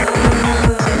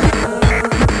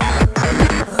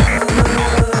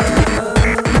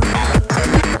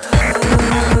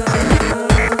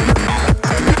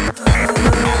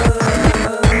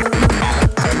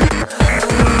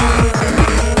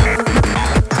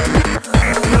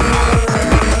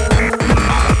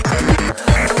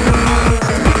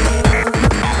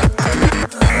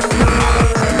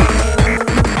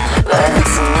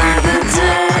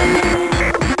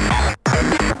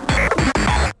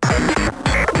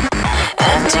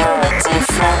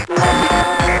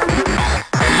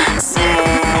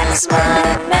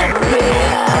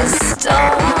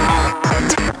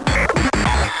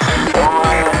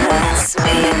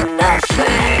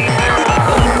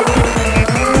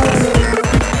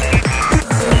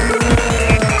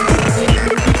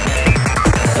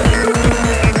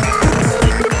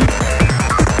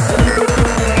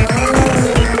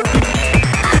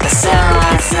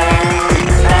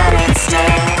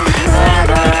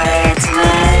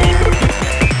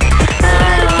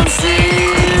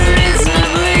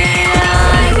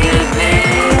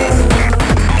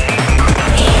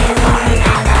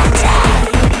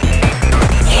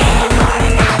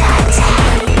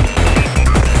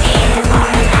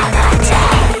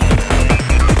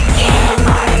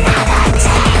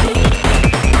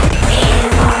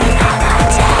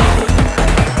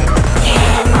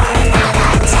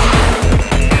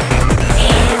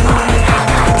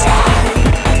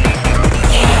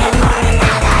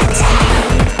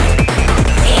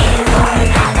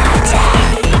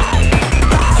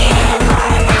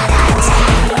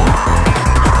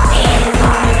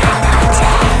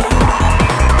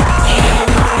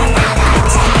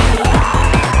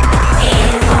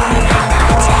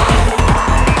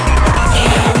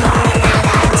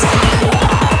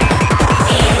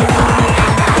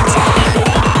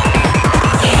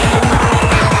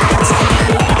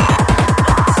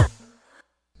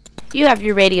You have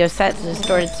your radio set to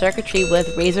Distorted Circuitry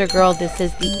with Razor Girl. This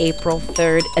is the April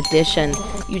 3rd edition.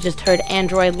 You just heard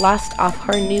Android Lust off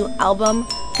her new album.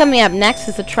 Coming up next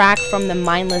is a track from the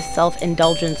Mindless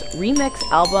Self-Indulgence remix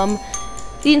album.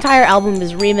 The entire album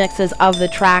is remixes of the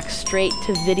track straight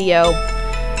to video.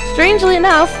 Strangely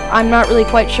enough, I'm not really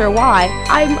quite sure why,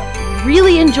 I'm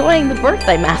really enjoying the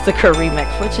Birthday Massacre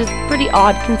remix, which is pretty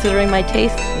odd considering my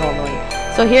tastes normally.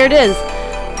 So here it is.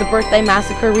 The Birthday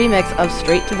Massacre remix of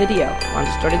Straight to Video on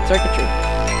Distorted Circuitry.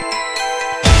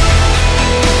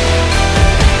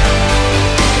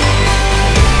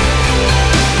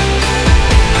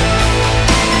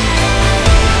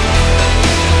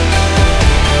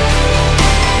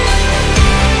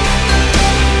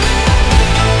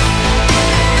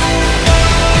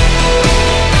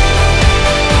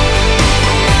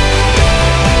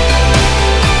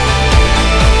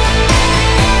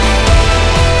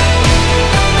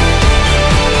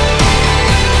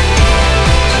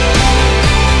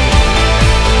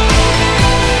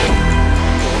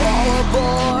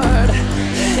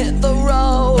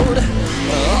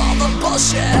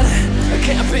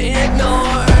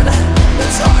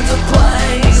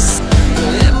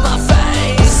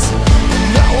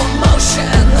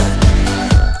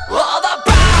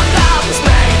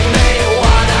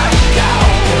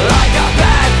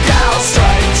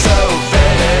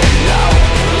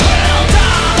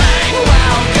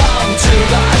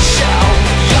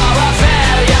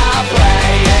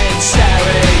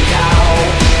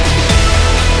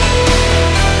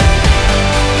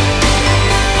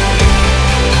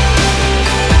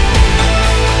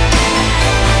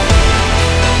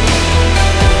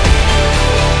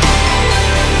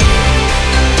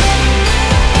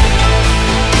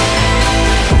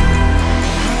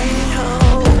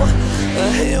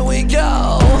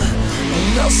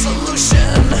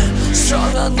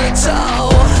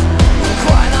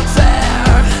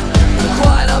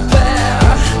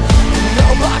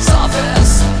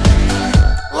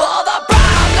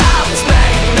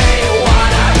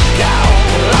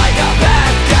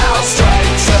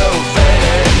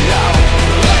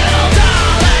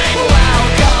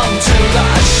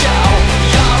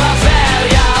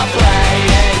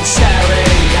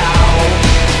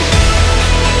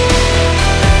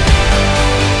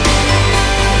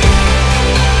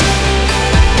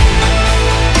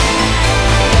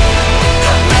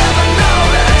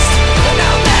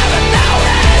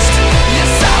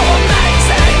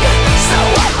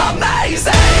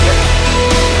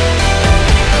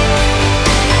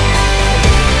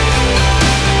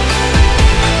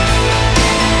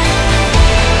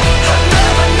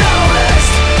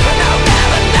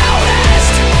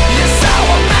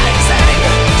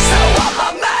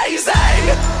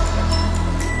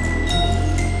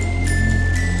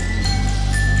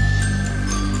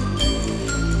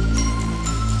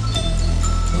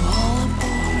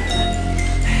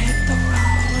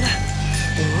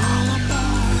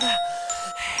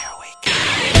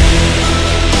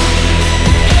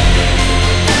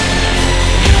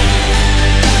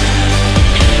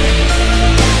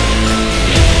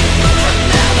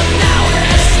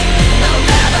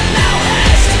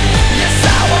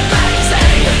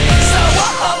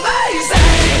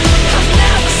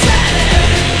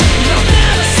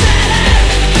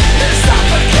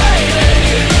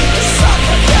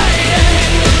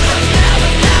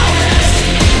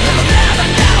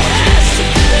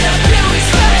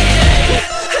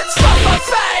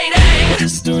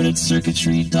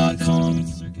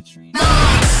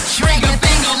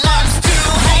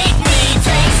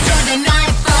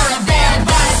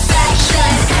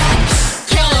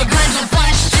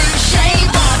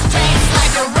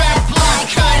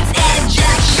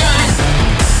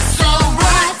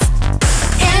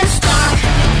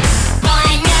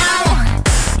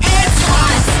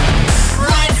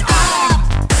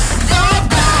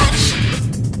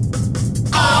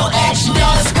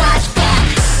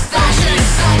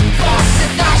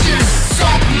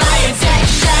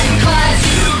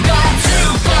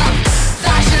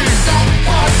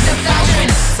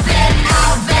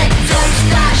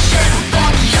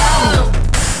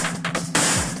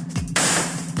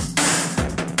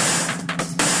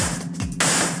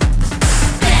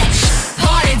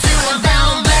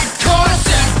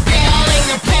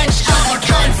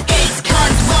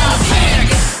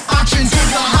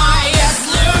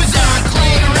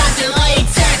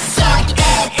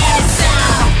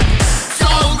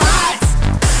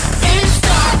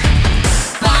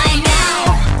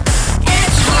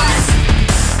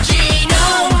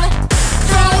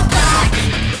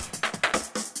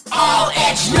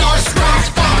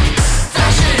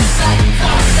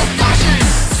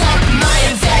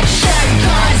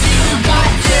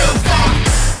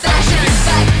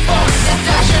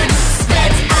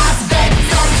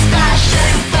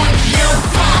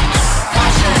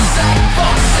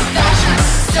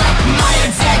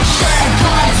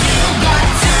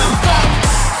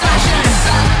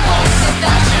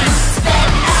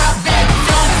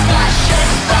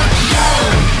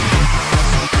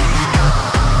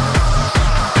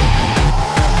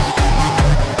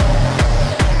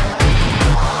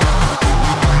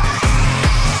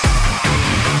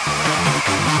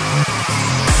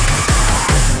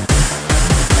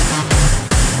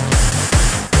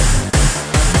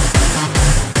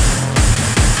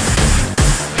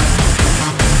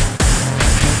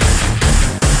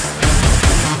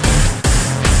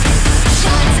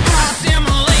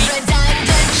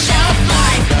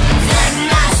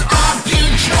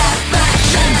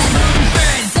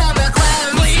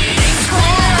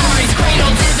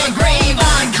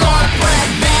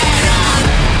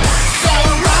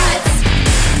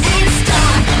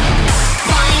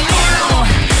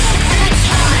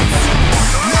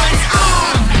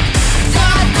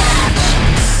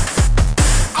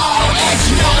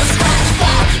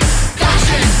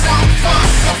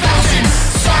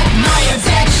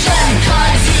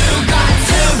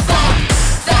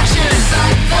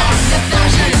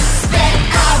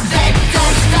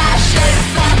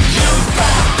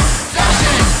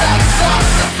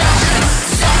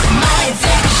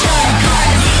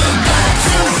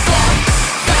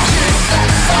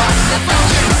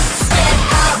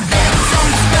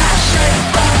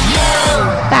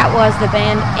 was the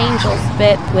band Angel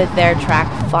Spit with their track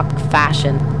Fuck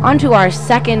Fashion. On to our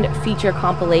second feature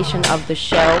compilation of the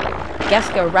show.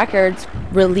 Geska Records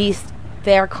released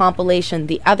their compilation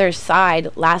The Other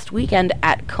Side last weekend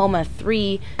at Coma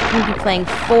 3. We'll be playing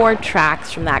 4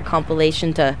 tracks from that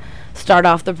compilation to start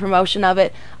off the promotion of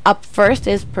it. Up first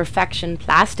is Perfection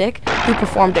Plastic, who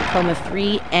performed at Coma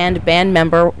 3 and band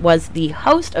member was the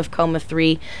host of Coma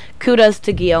 3. Kudos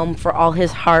to Guillaume for all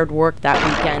his hard work that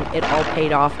weekend. It all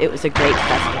paid off. It was a great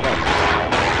festival.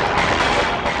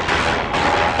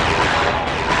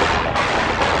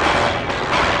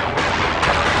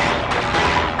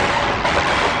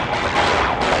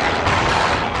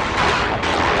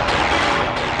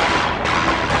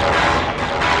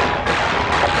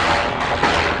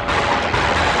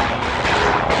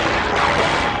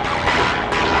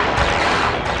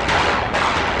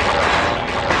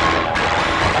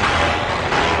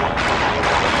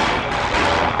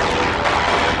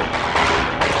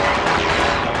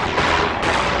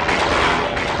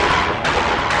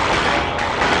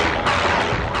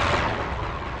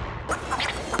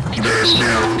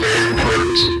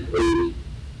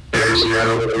 There's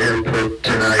no input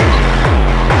tonight.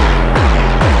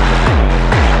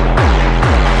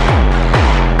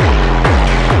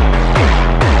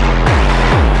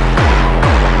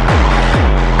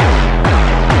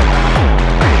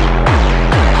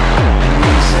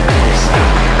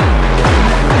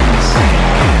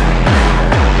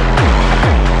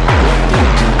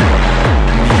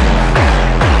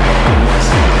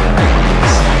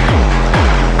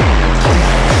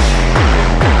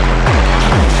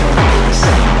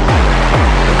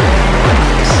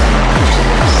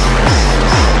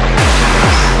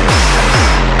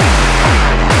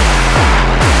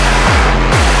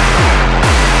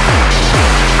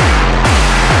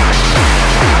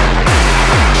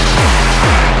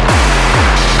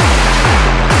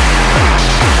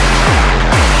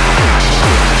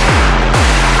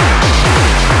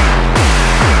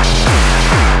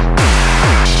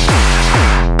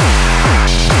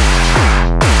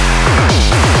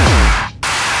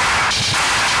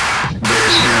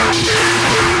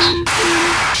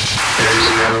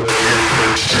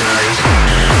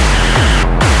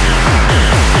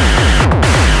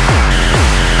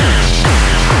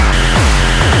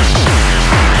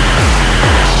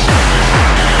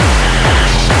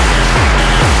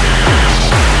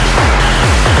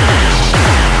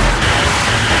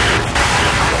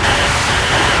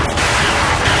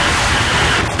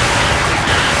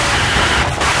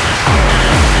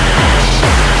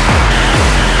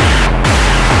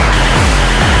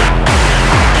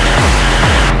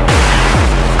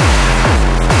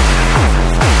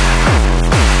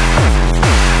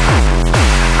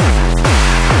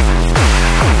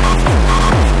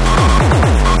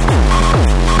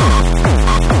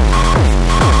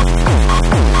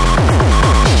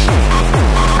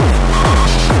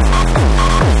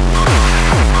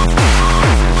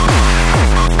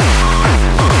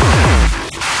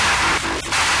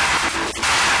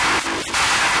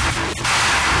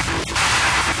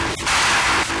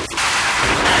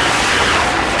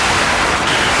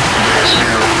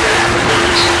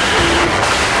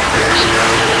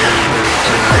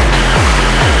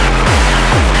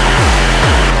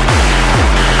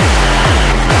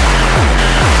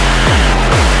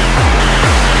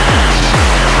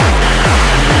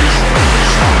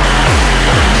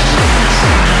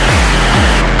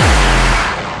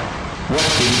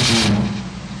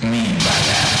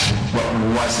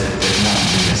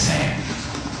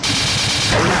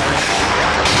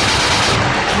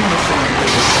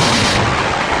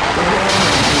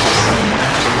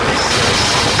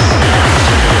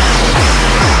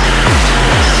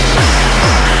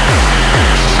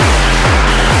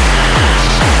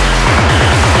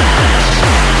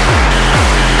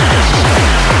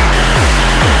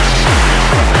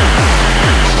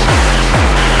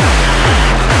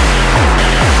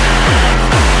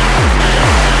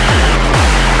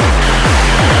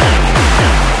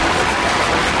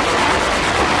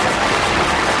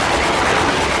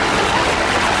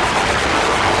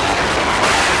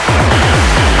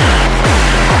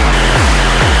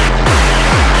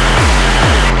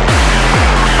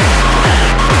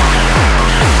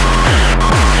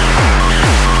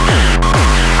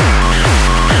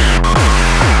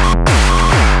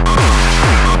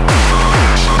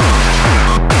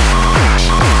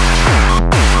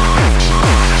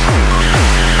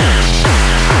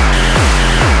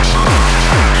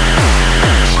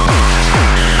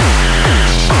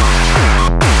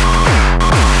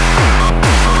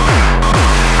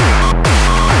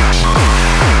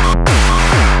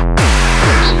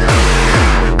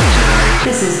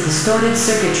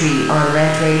 Distorted Circuitry on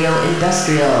Rant Radio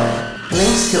Industrial.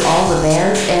 Links to all the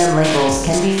bands and labels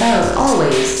can be found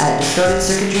always at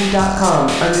distortedcircuitry.com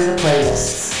under the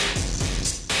playlists.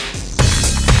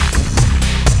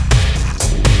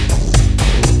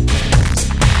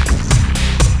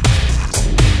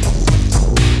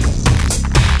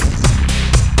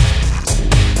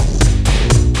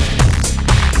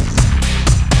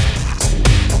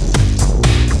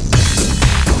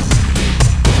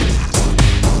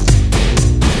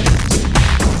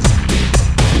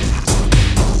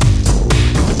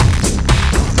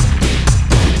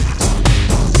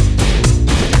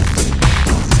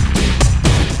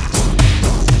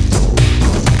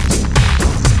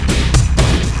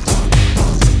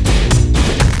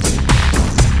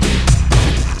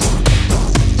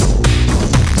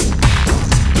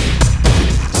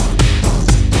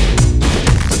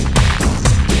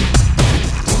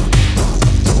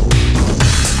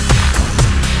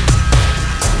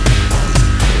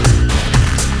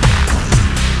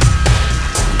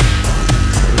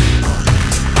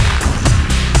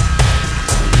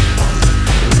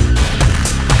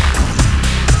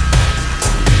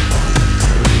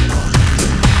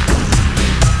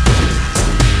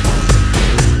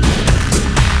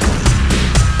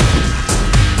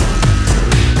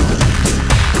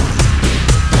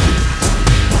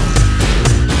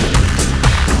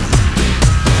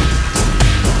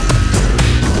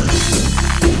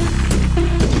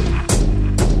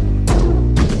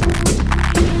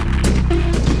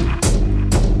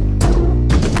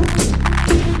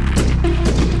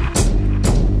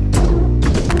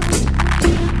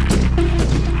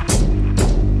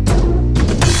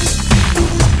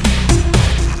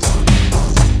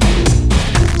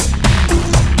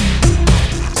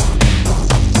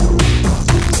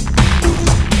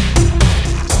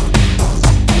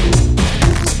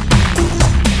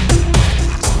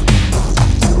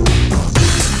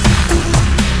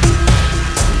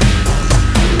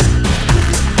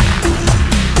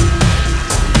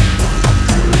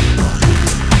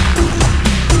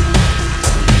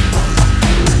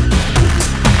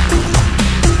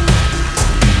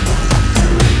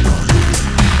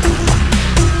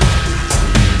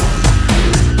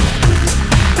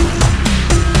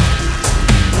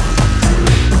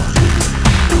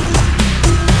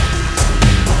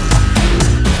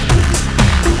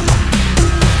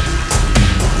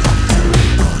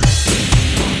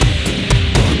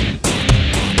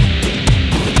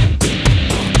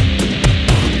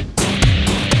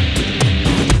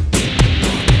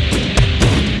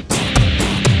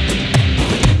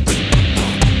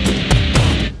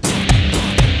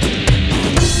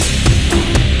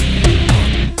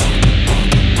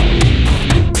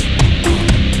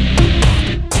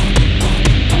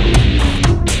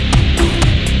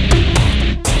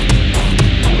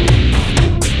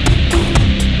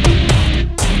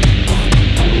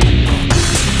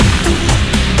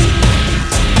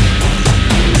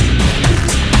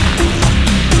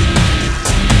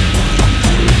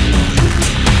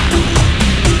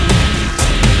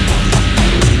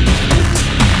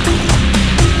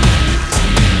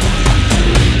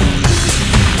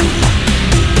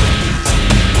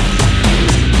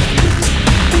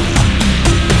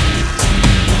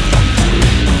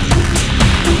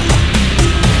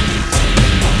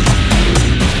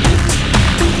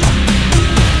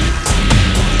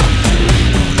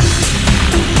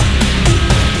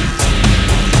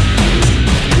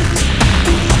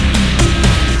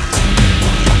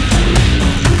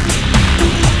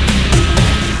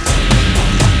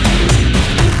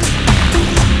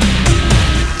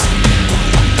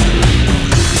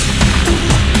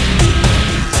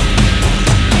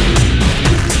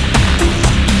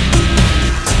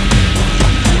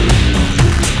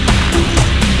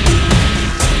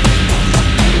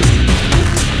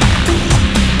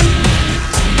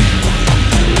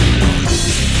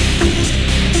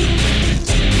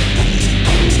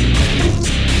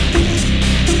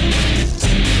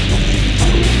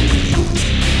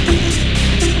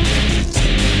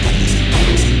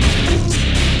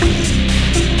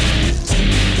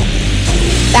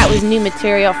 was new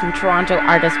material from Toronto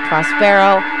artist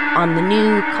Prospero on the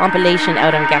new compilation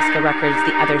out on Gesca Records,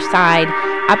 The Other Side.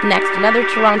 Up next, another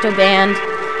Toronto band.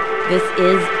 This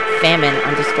is Famine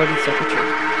on Distorted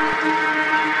Circuitry.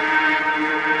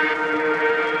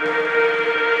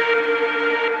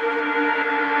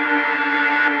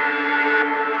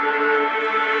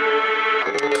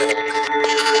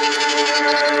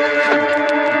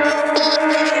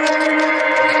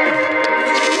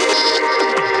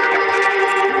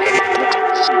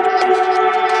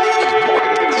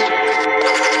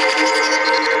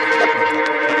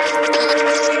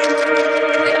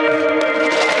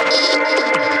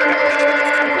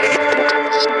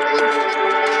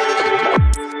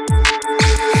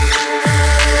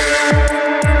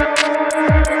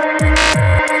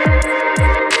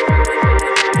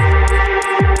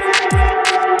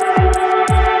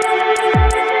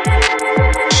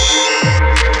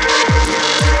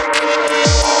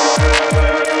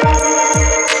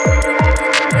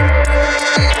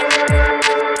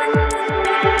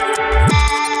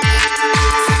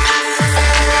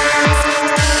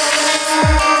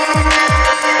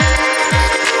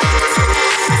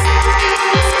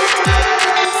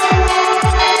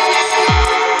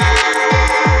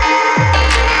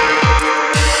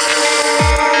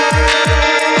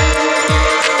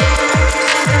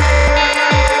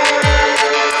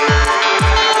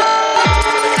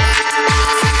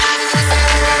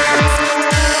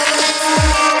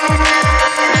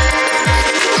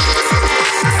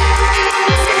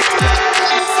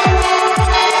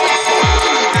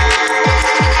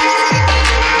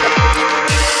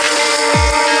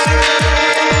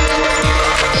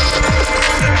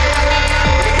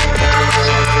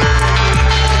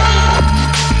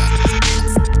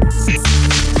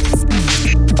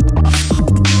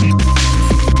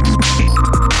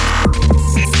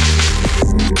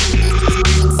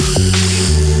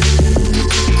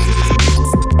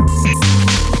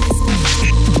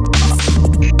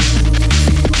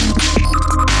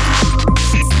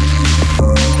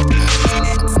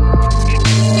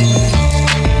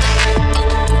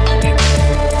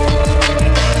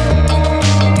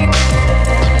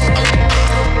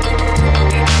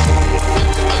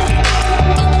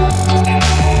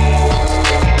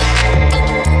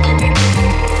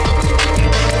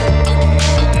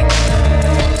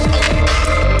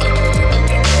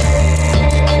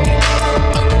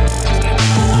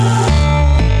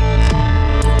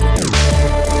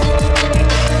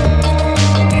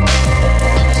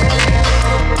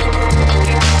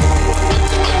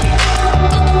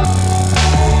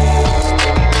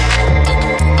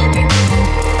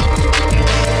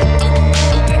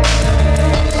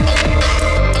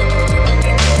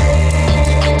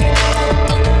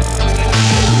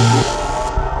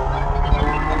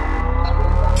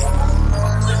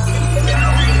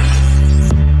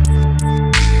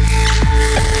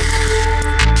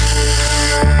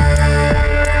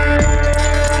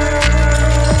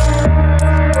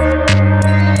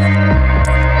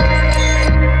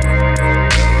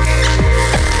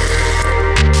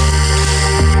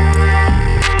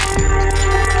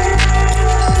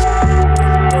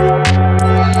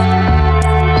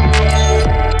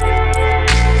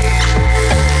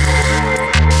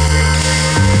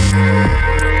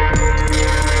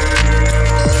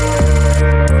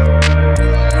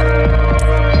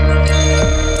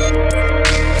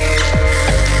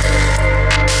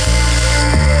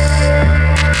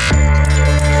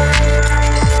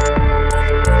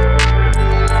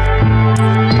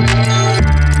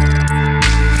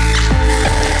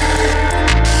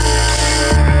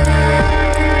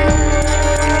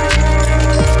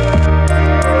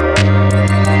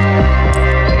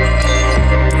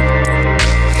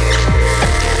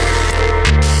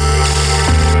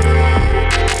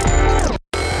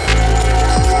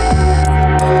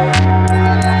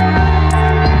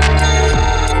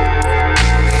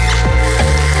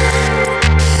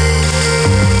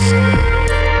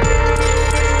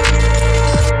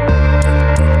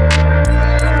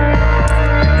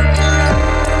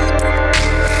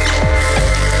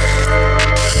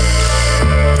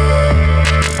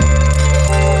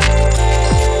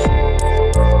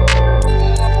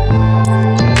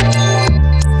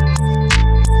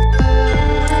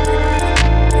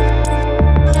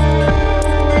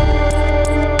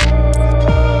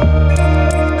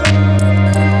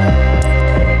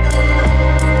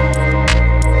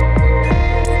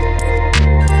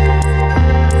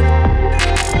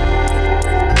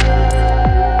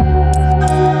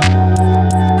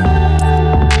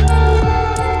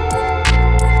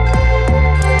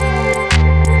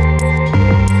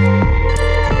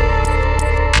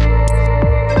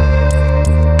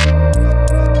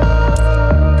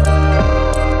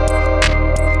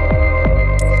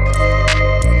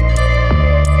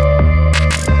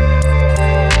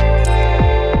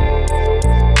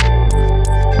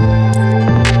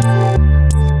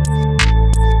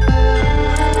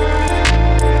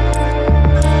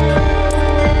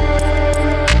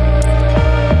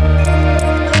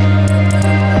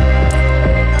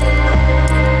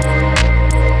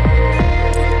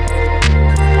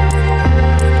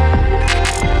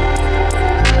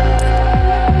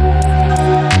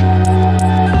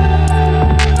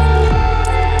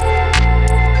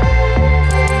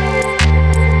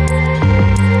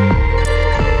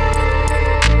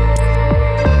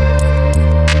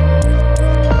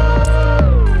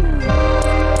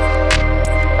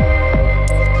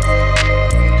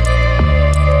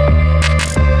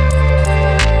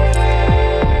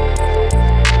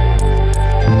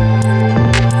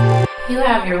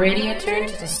 radio turned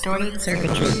to distorted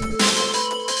circuitry.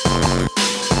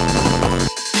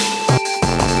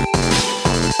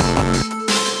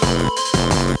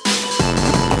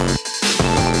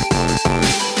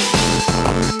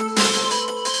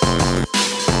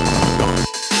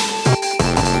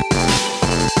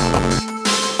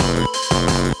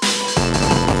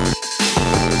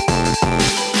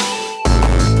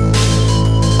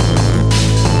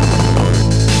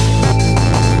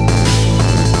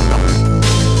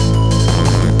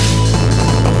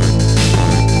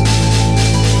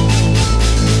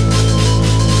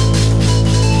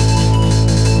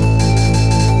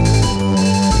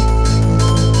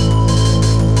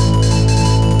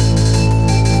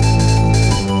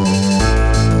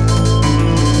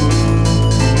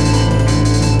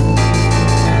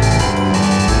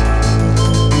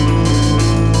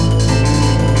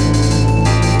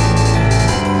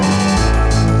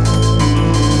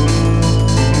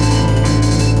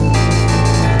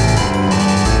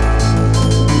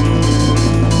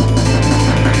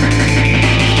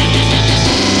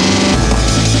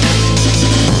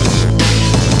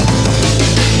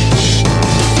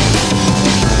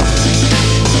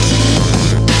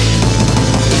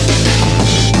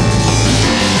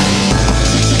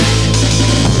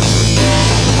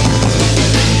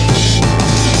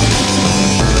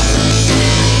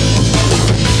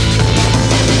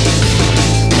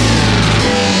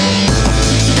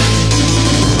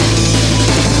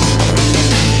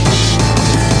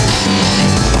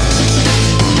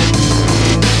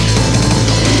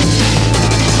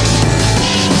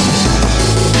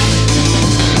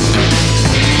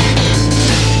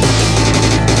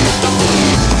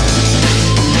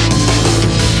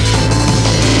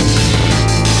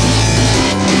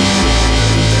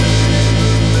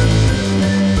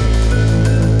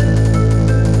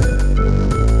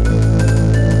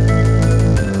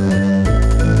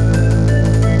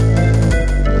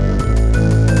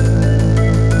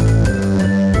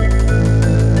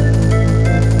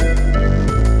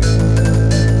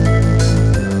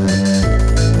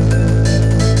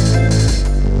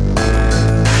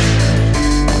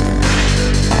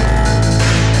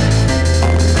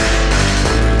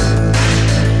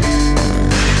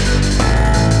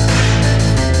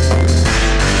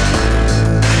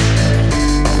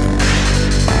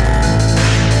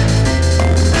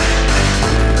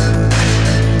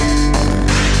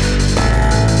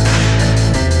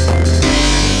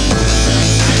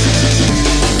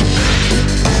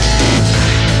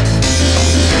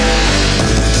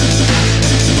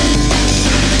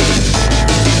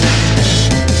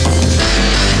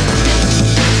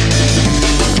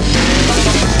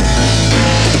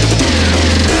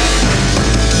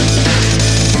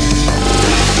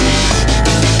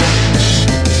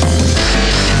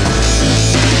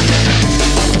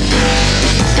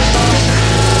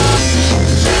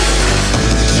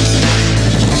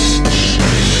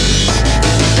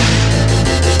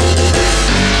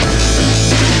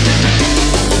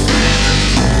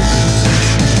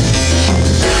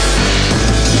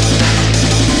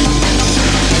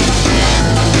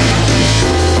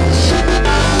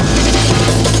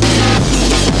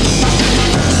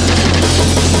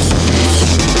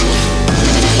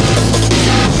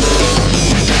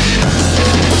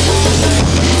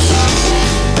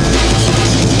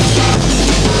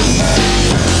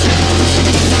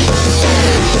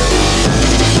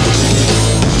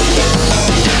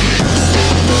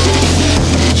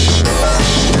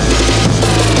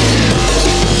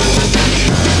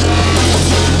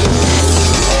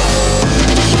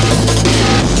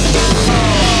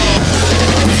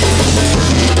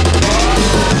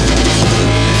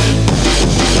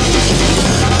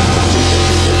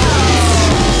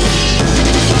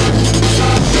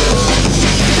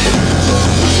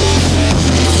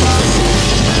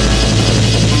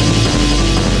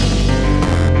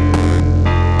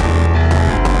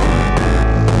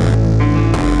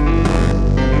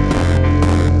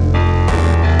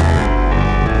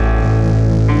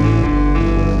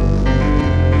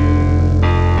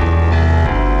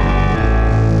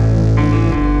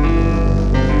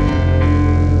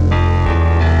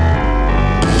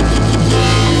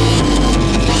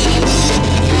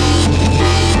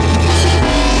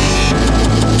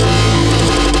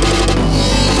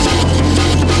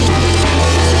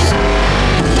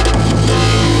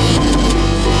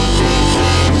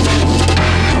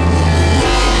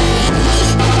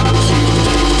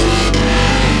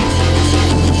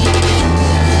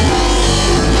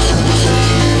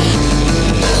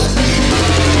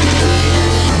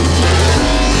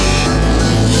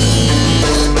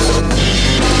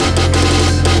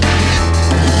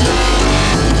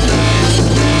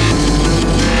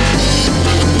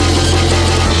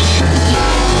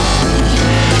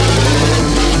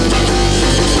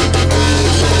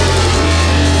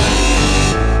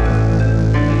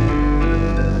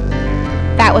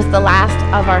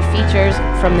 features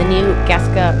from the new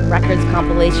Geska Records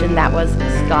compilation. That was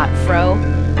Scott Fro.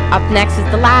 Up next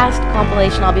is the last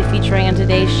compilation I'll be featuring on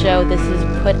today's show. This is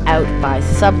put out by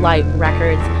Sublight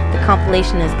Records. The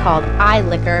compilation is called Eye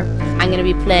Liquor. I'm going to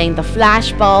be playing The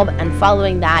Flashbulb, and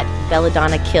following that,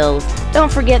 Belladonna Kills.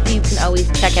 Don't forget that you can always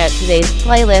check out today's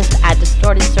playlist at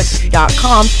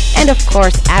distortedcircuitry.com and of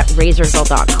course at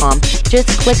razorgirl.com. Just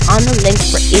click on the link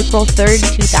for April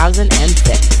 3rd,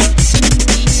 2006.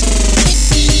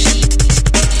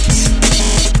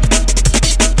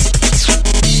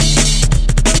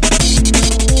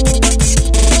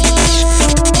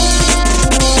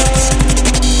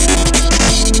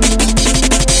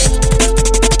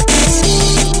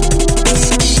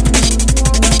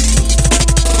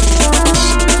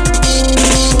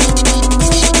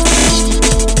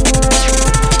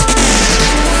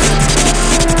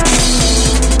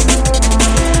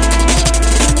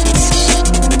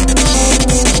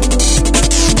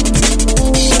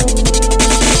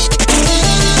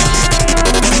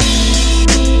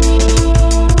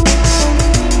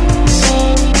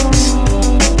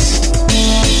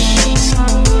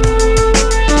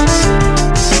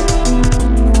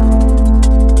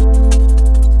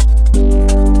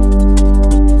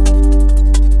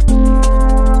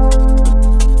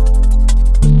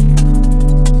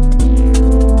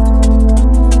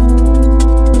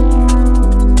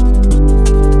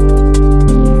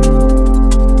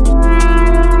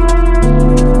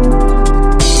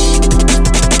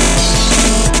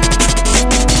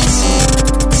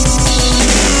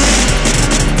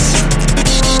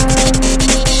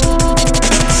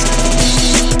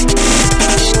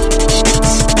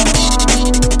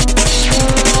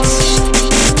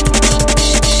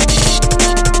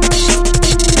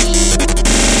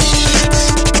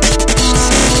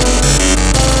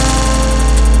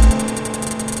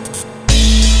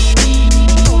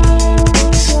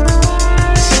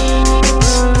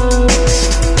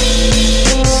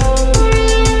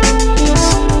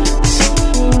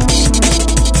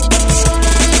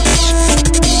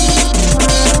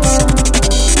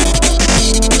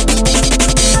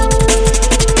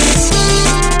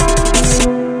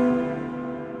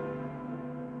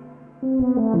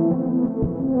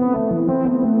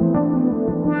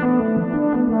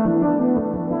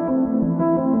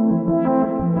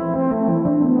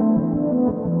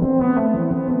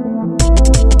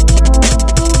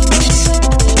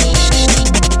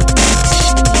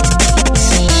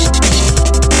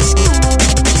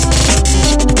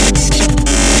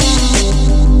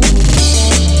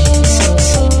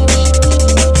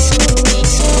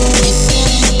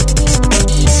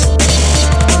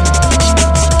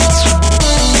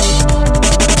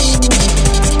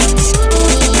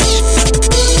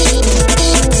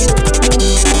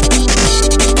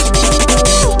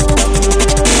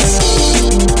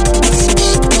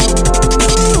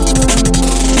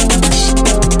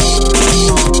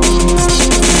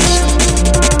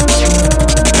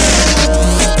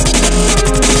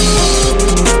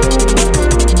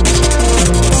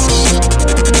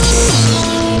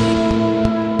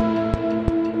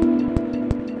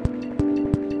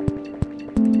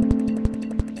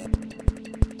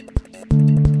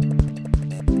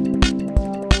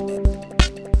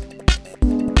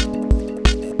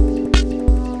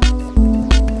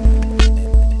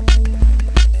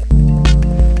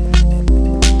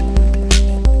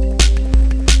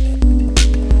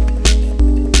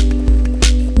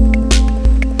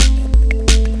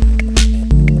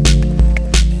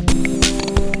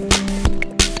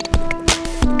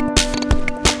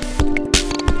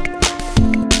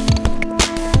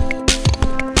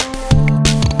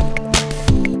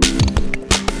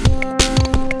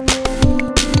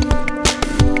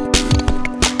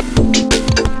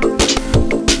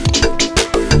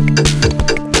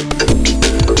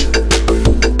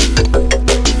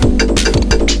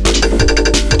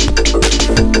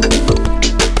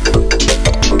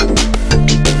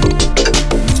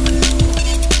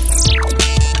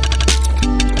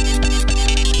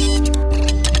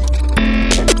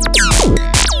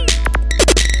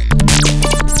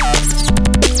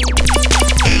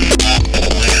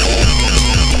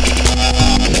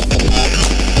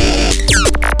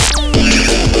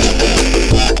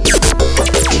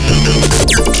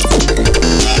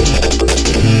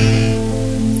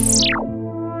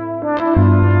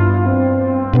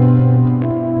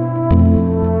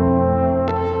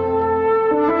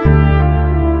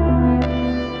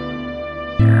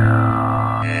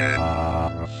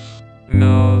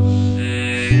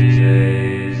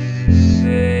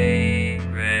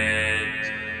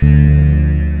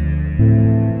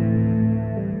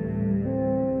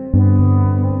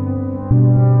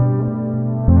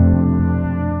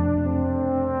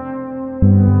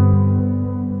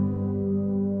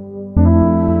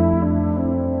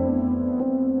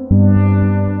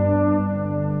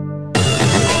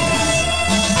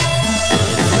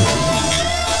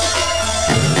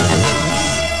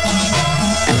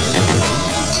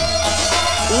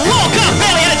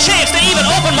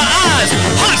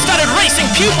 racing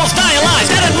pupils dialyzed.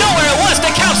 Out of nowhere it was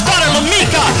the Count's daughter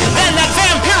Lamika. Then that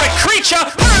vampiric creature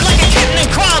purred like a kitten and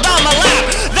crawled on my lap.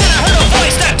 Then I heard a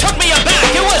voice that took me aback.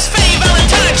 It was Faye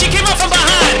Valentine, she came up from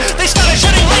behind. They started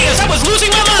shedding layers, I was losing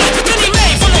my mind. Minnie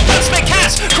May from the Gunsmith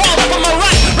Cats crawled up on my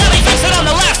right. Rally Vincent on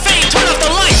the left, Faye turned off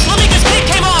the lights. Lamika's cape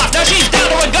came off, now she's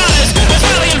down to her goddess. As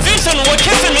Riley and Vincent were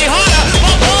kissing me harder,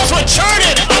 my balls were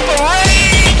churning up a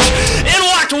rage. In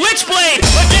walked Witchblade,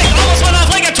 her dick almost went off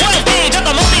like a 12-gauge. At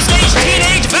the multi-stage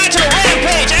teenage vaginal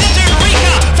rampage, entered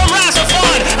Rika from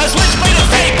Razafon. As Witchblade and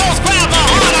Faye both grabbed my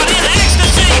heart on in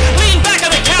ecstasy. Leaned back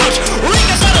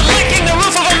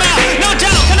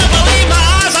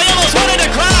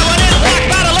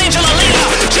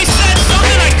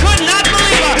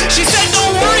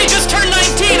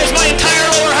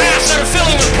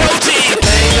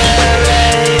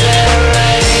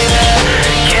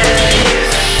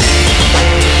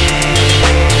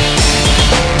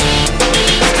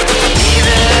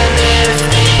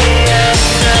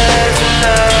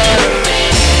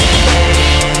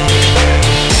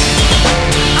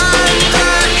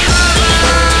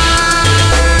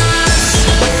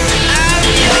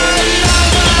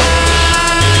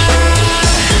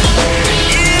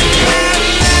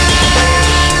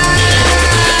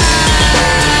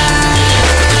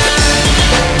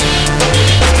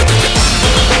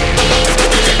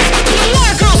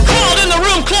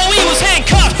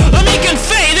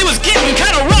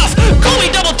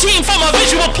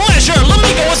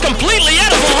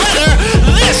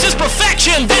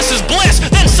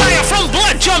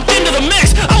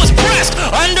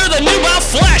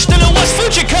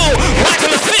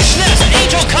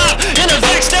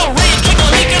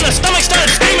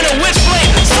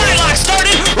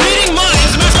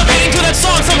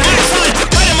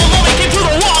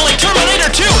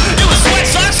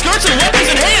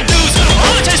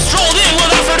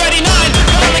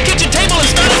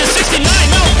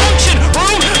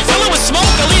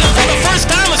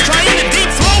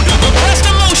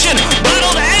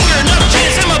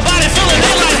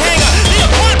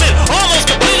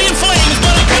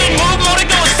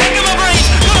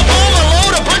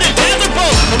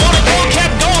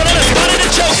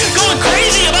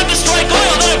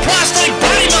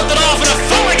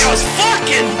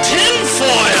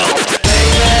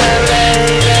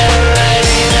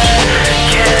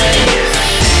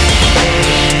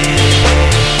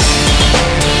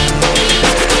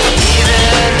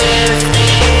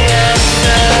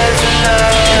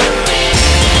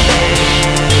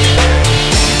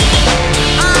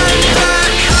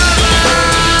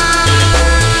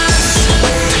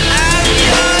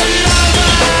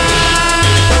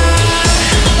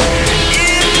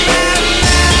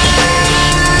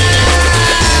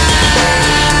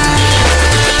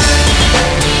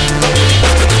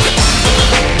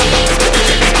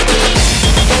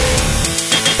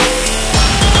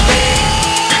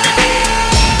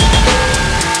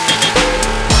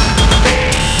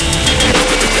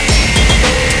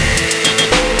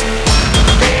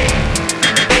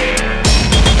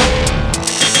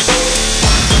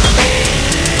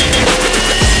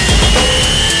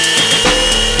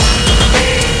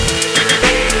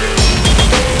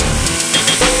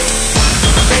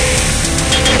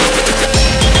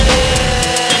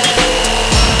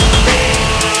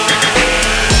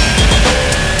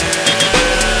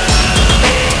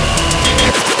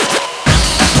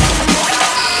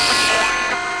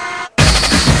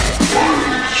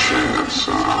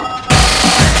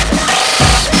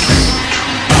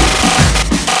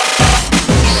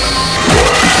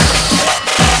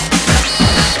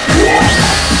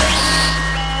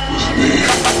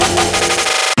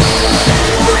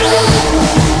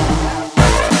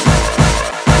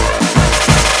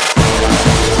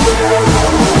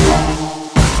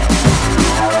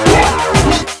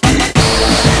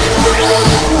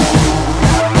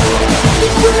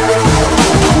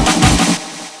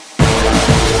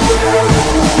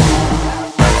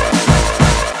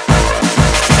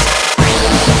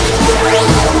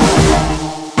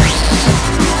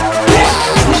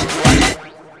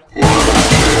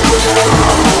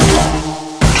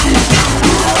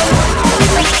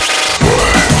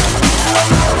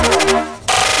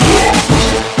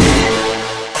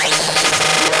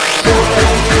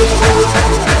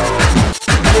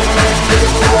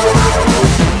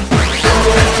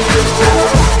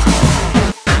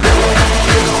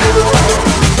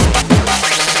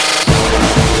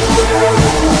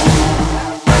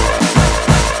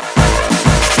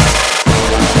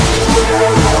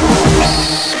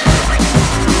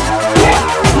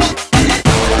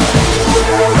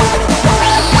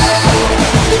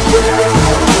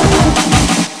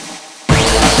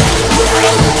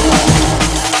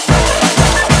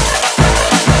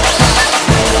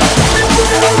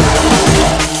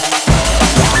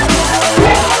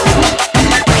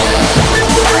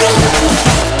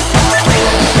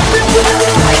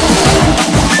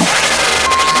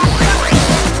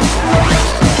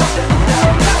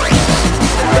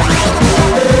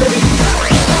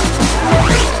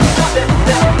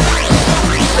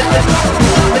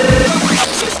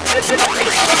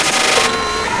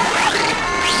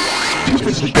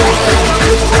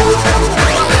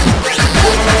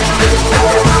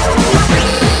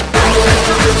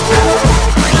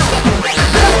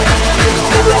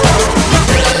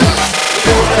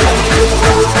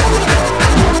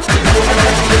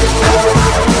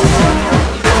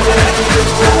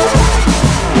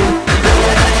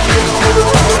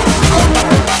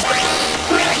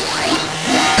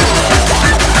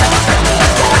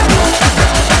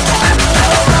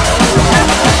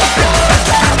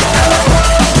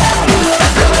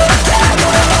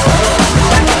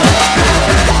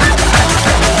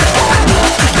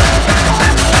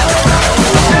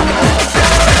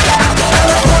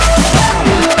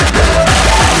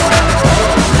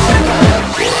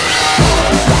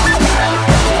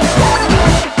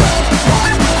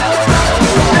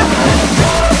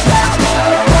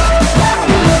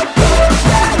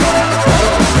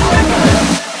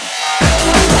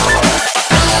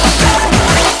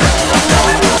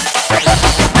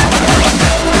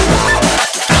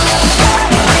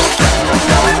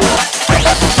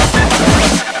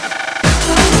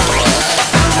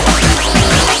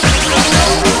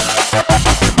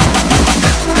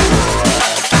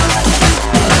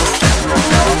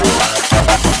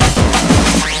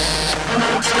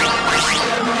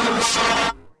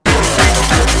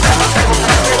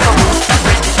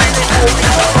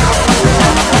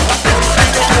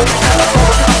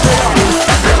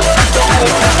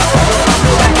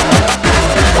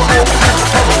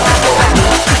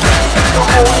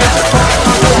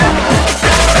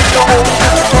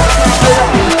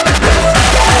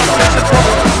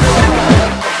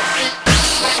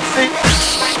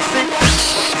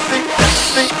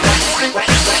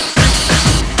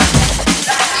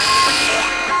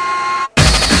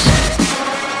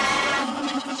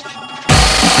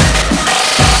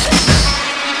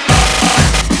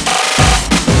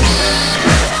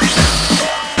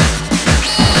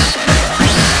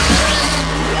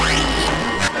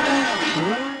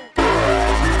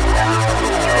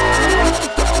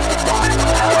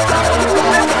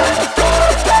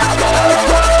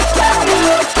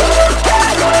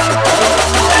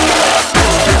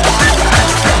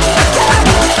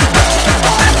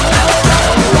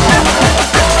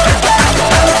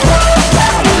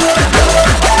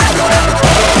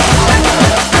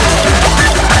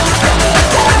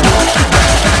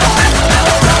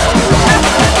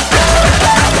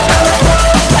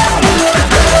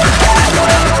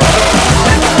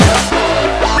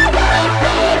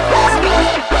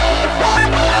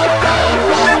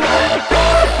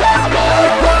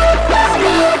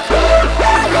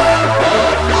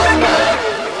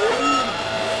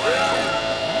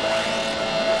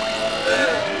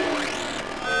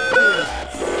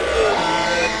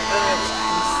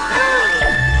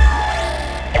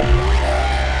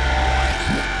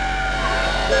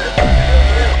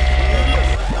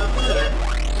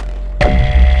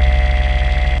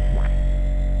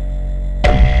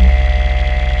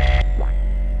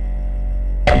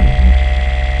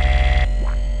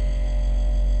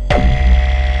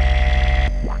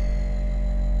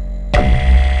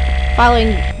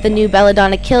Following the new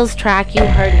Belladonna Kills track, you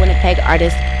heard Winnipeg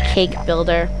artist Cake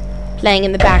Builder. Playing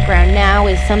in the background now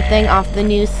is something off the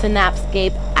new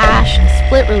Synapscape Ash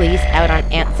split release out on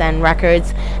Antzen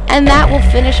Records. And that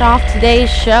will finish off today's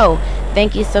show.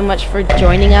 Thank you so much for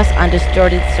joining us on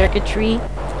Distorted Circuitry.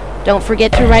 Don't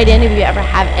forget to write in if you ever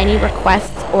have any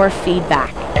requests or feedback.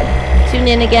 Tune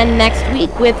in again next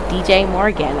week with DJ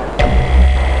Morgana.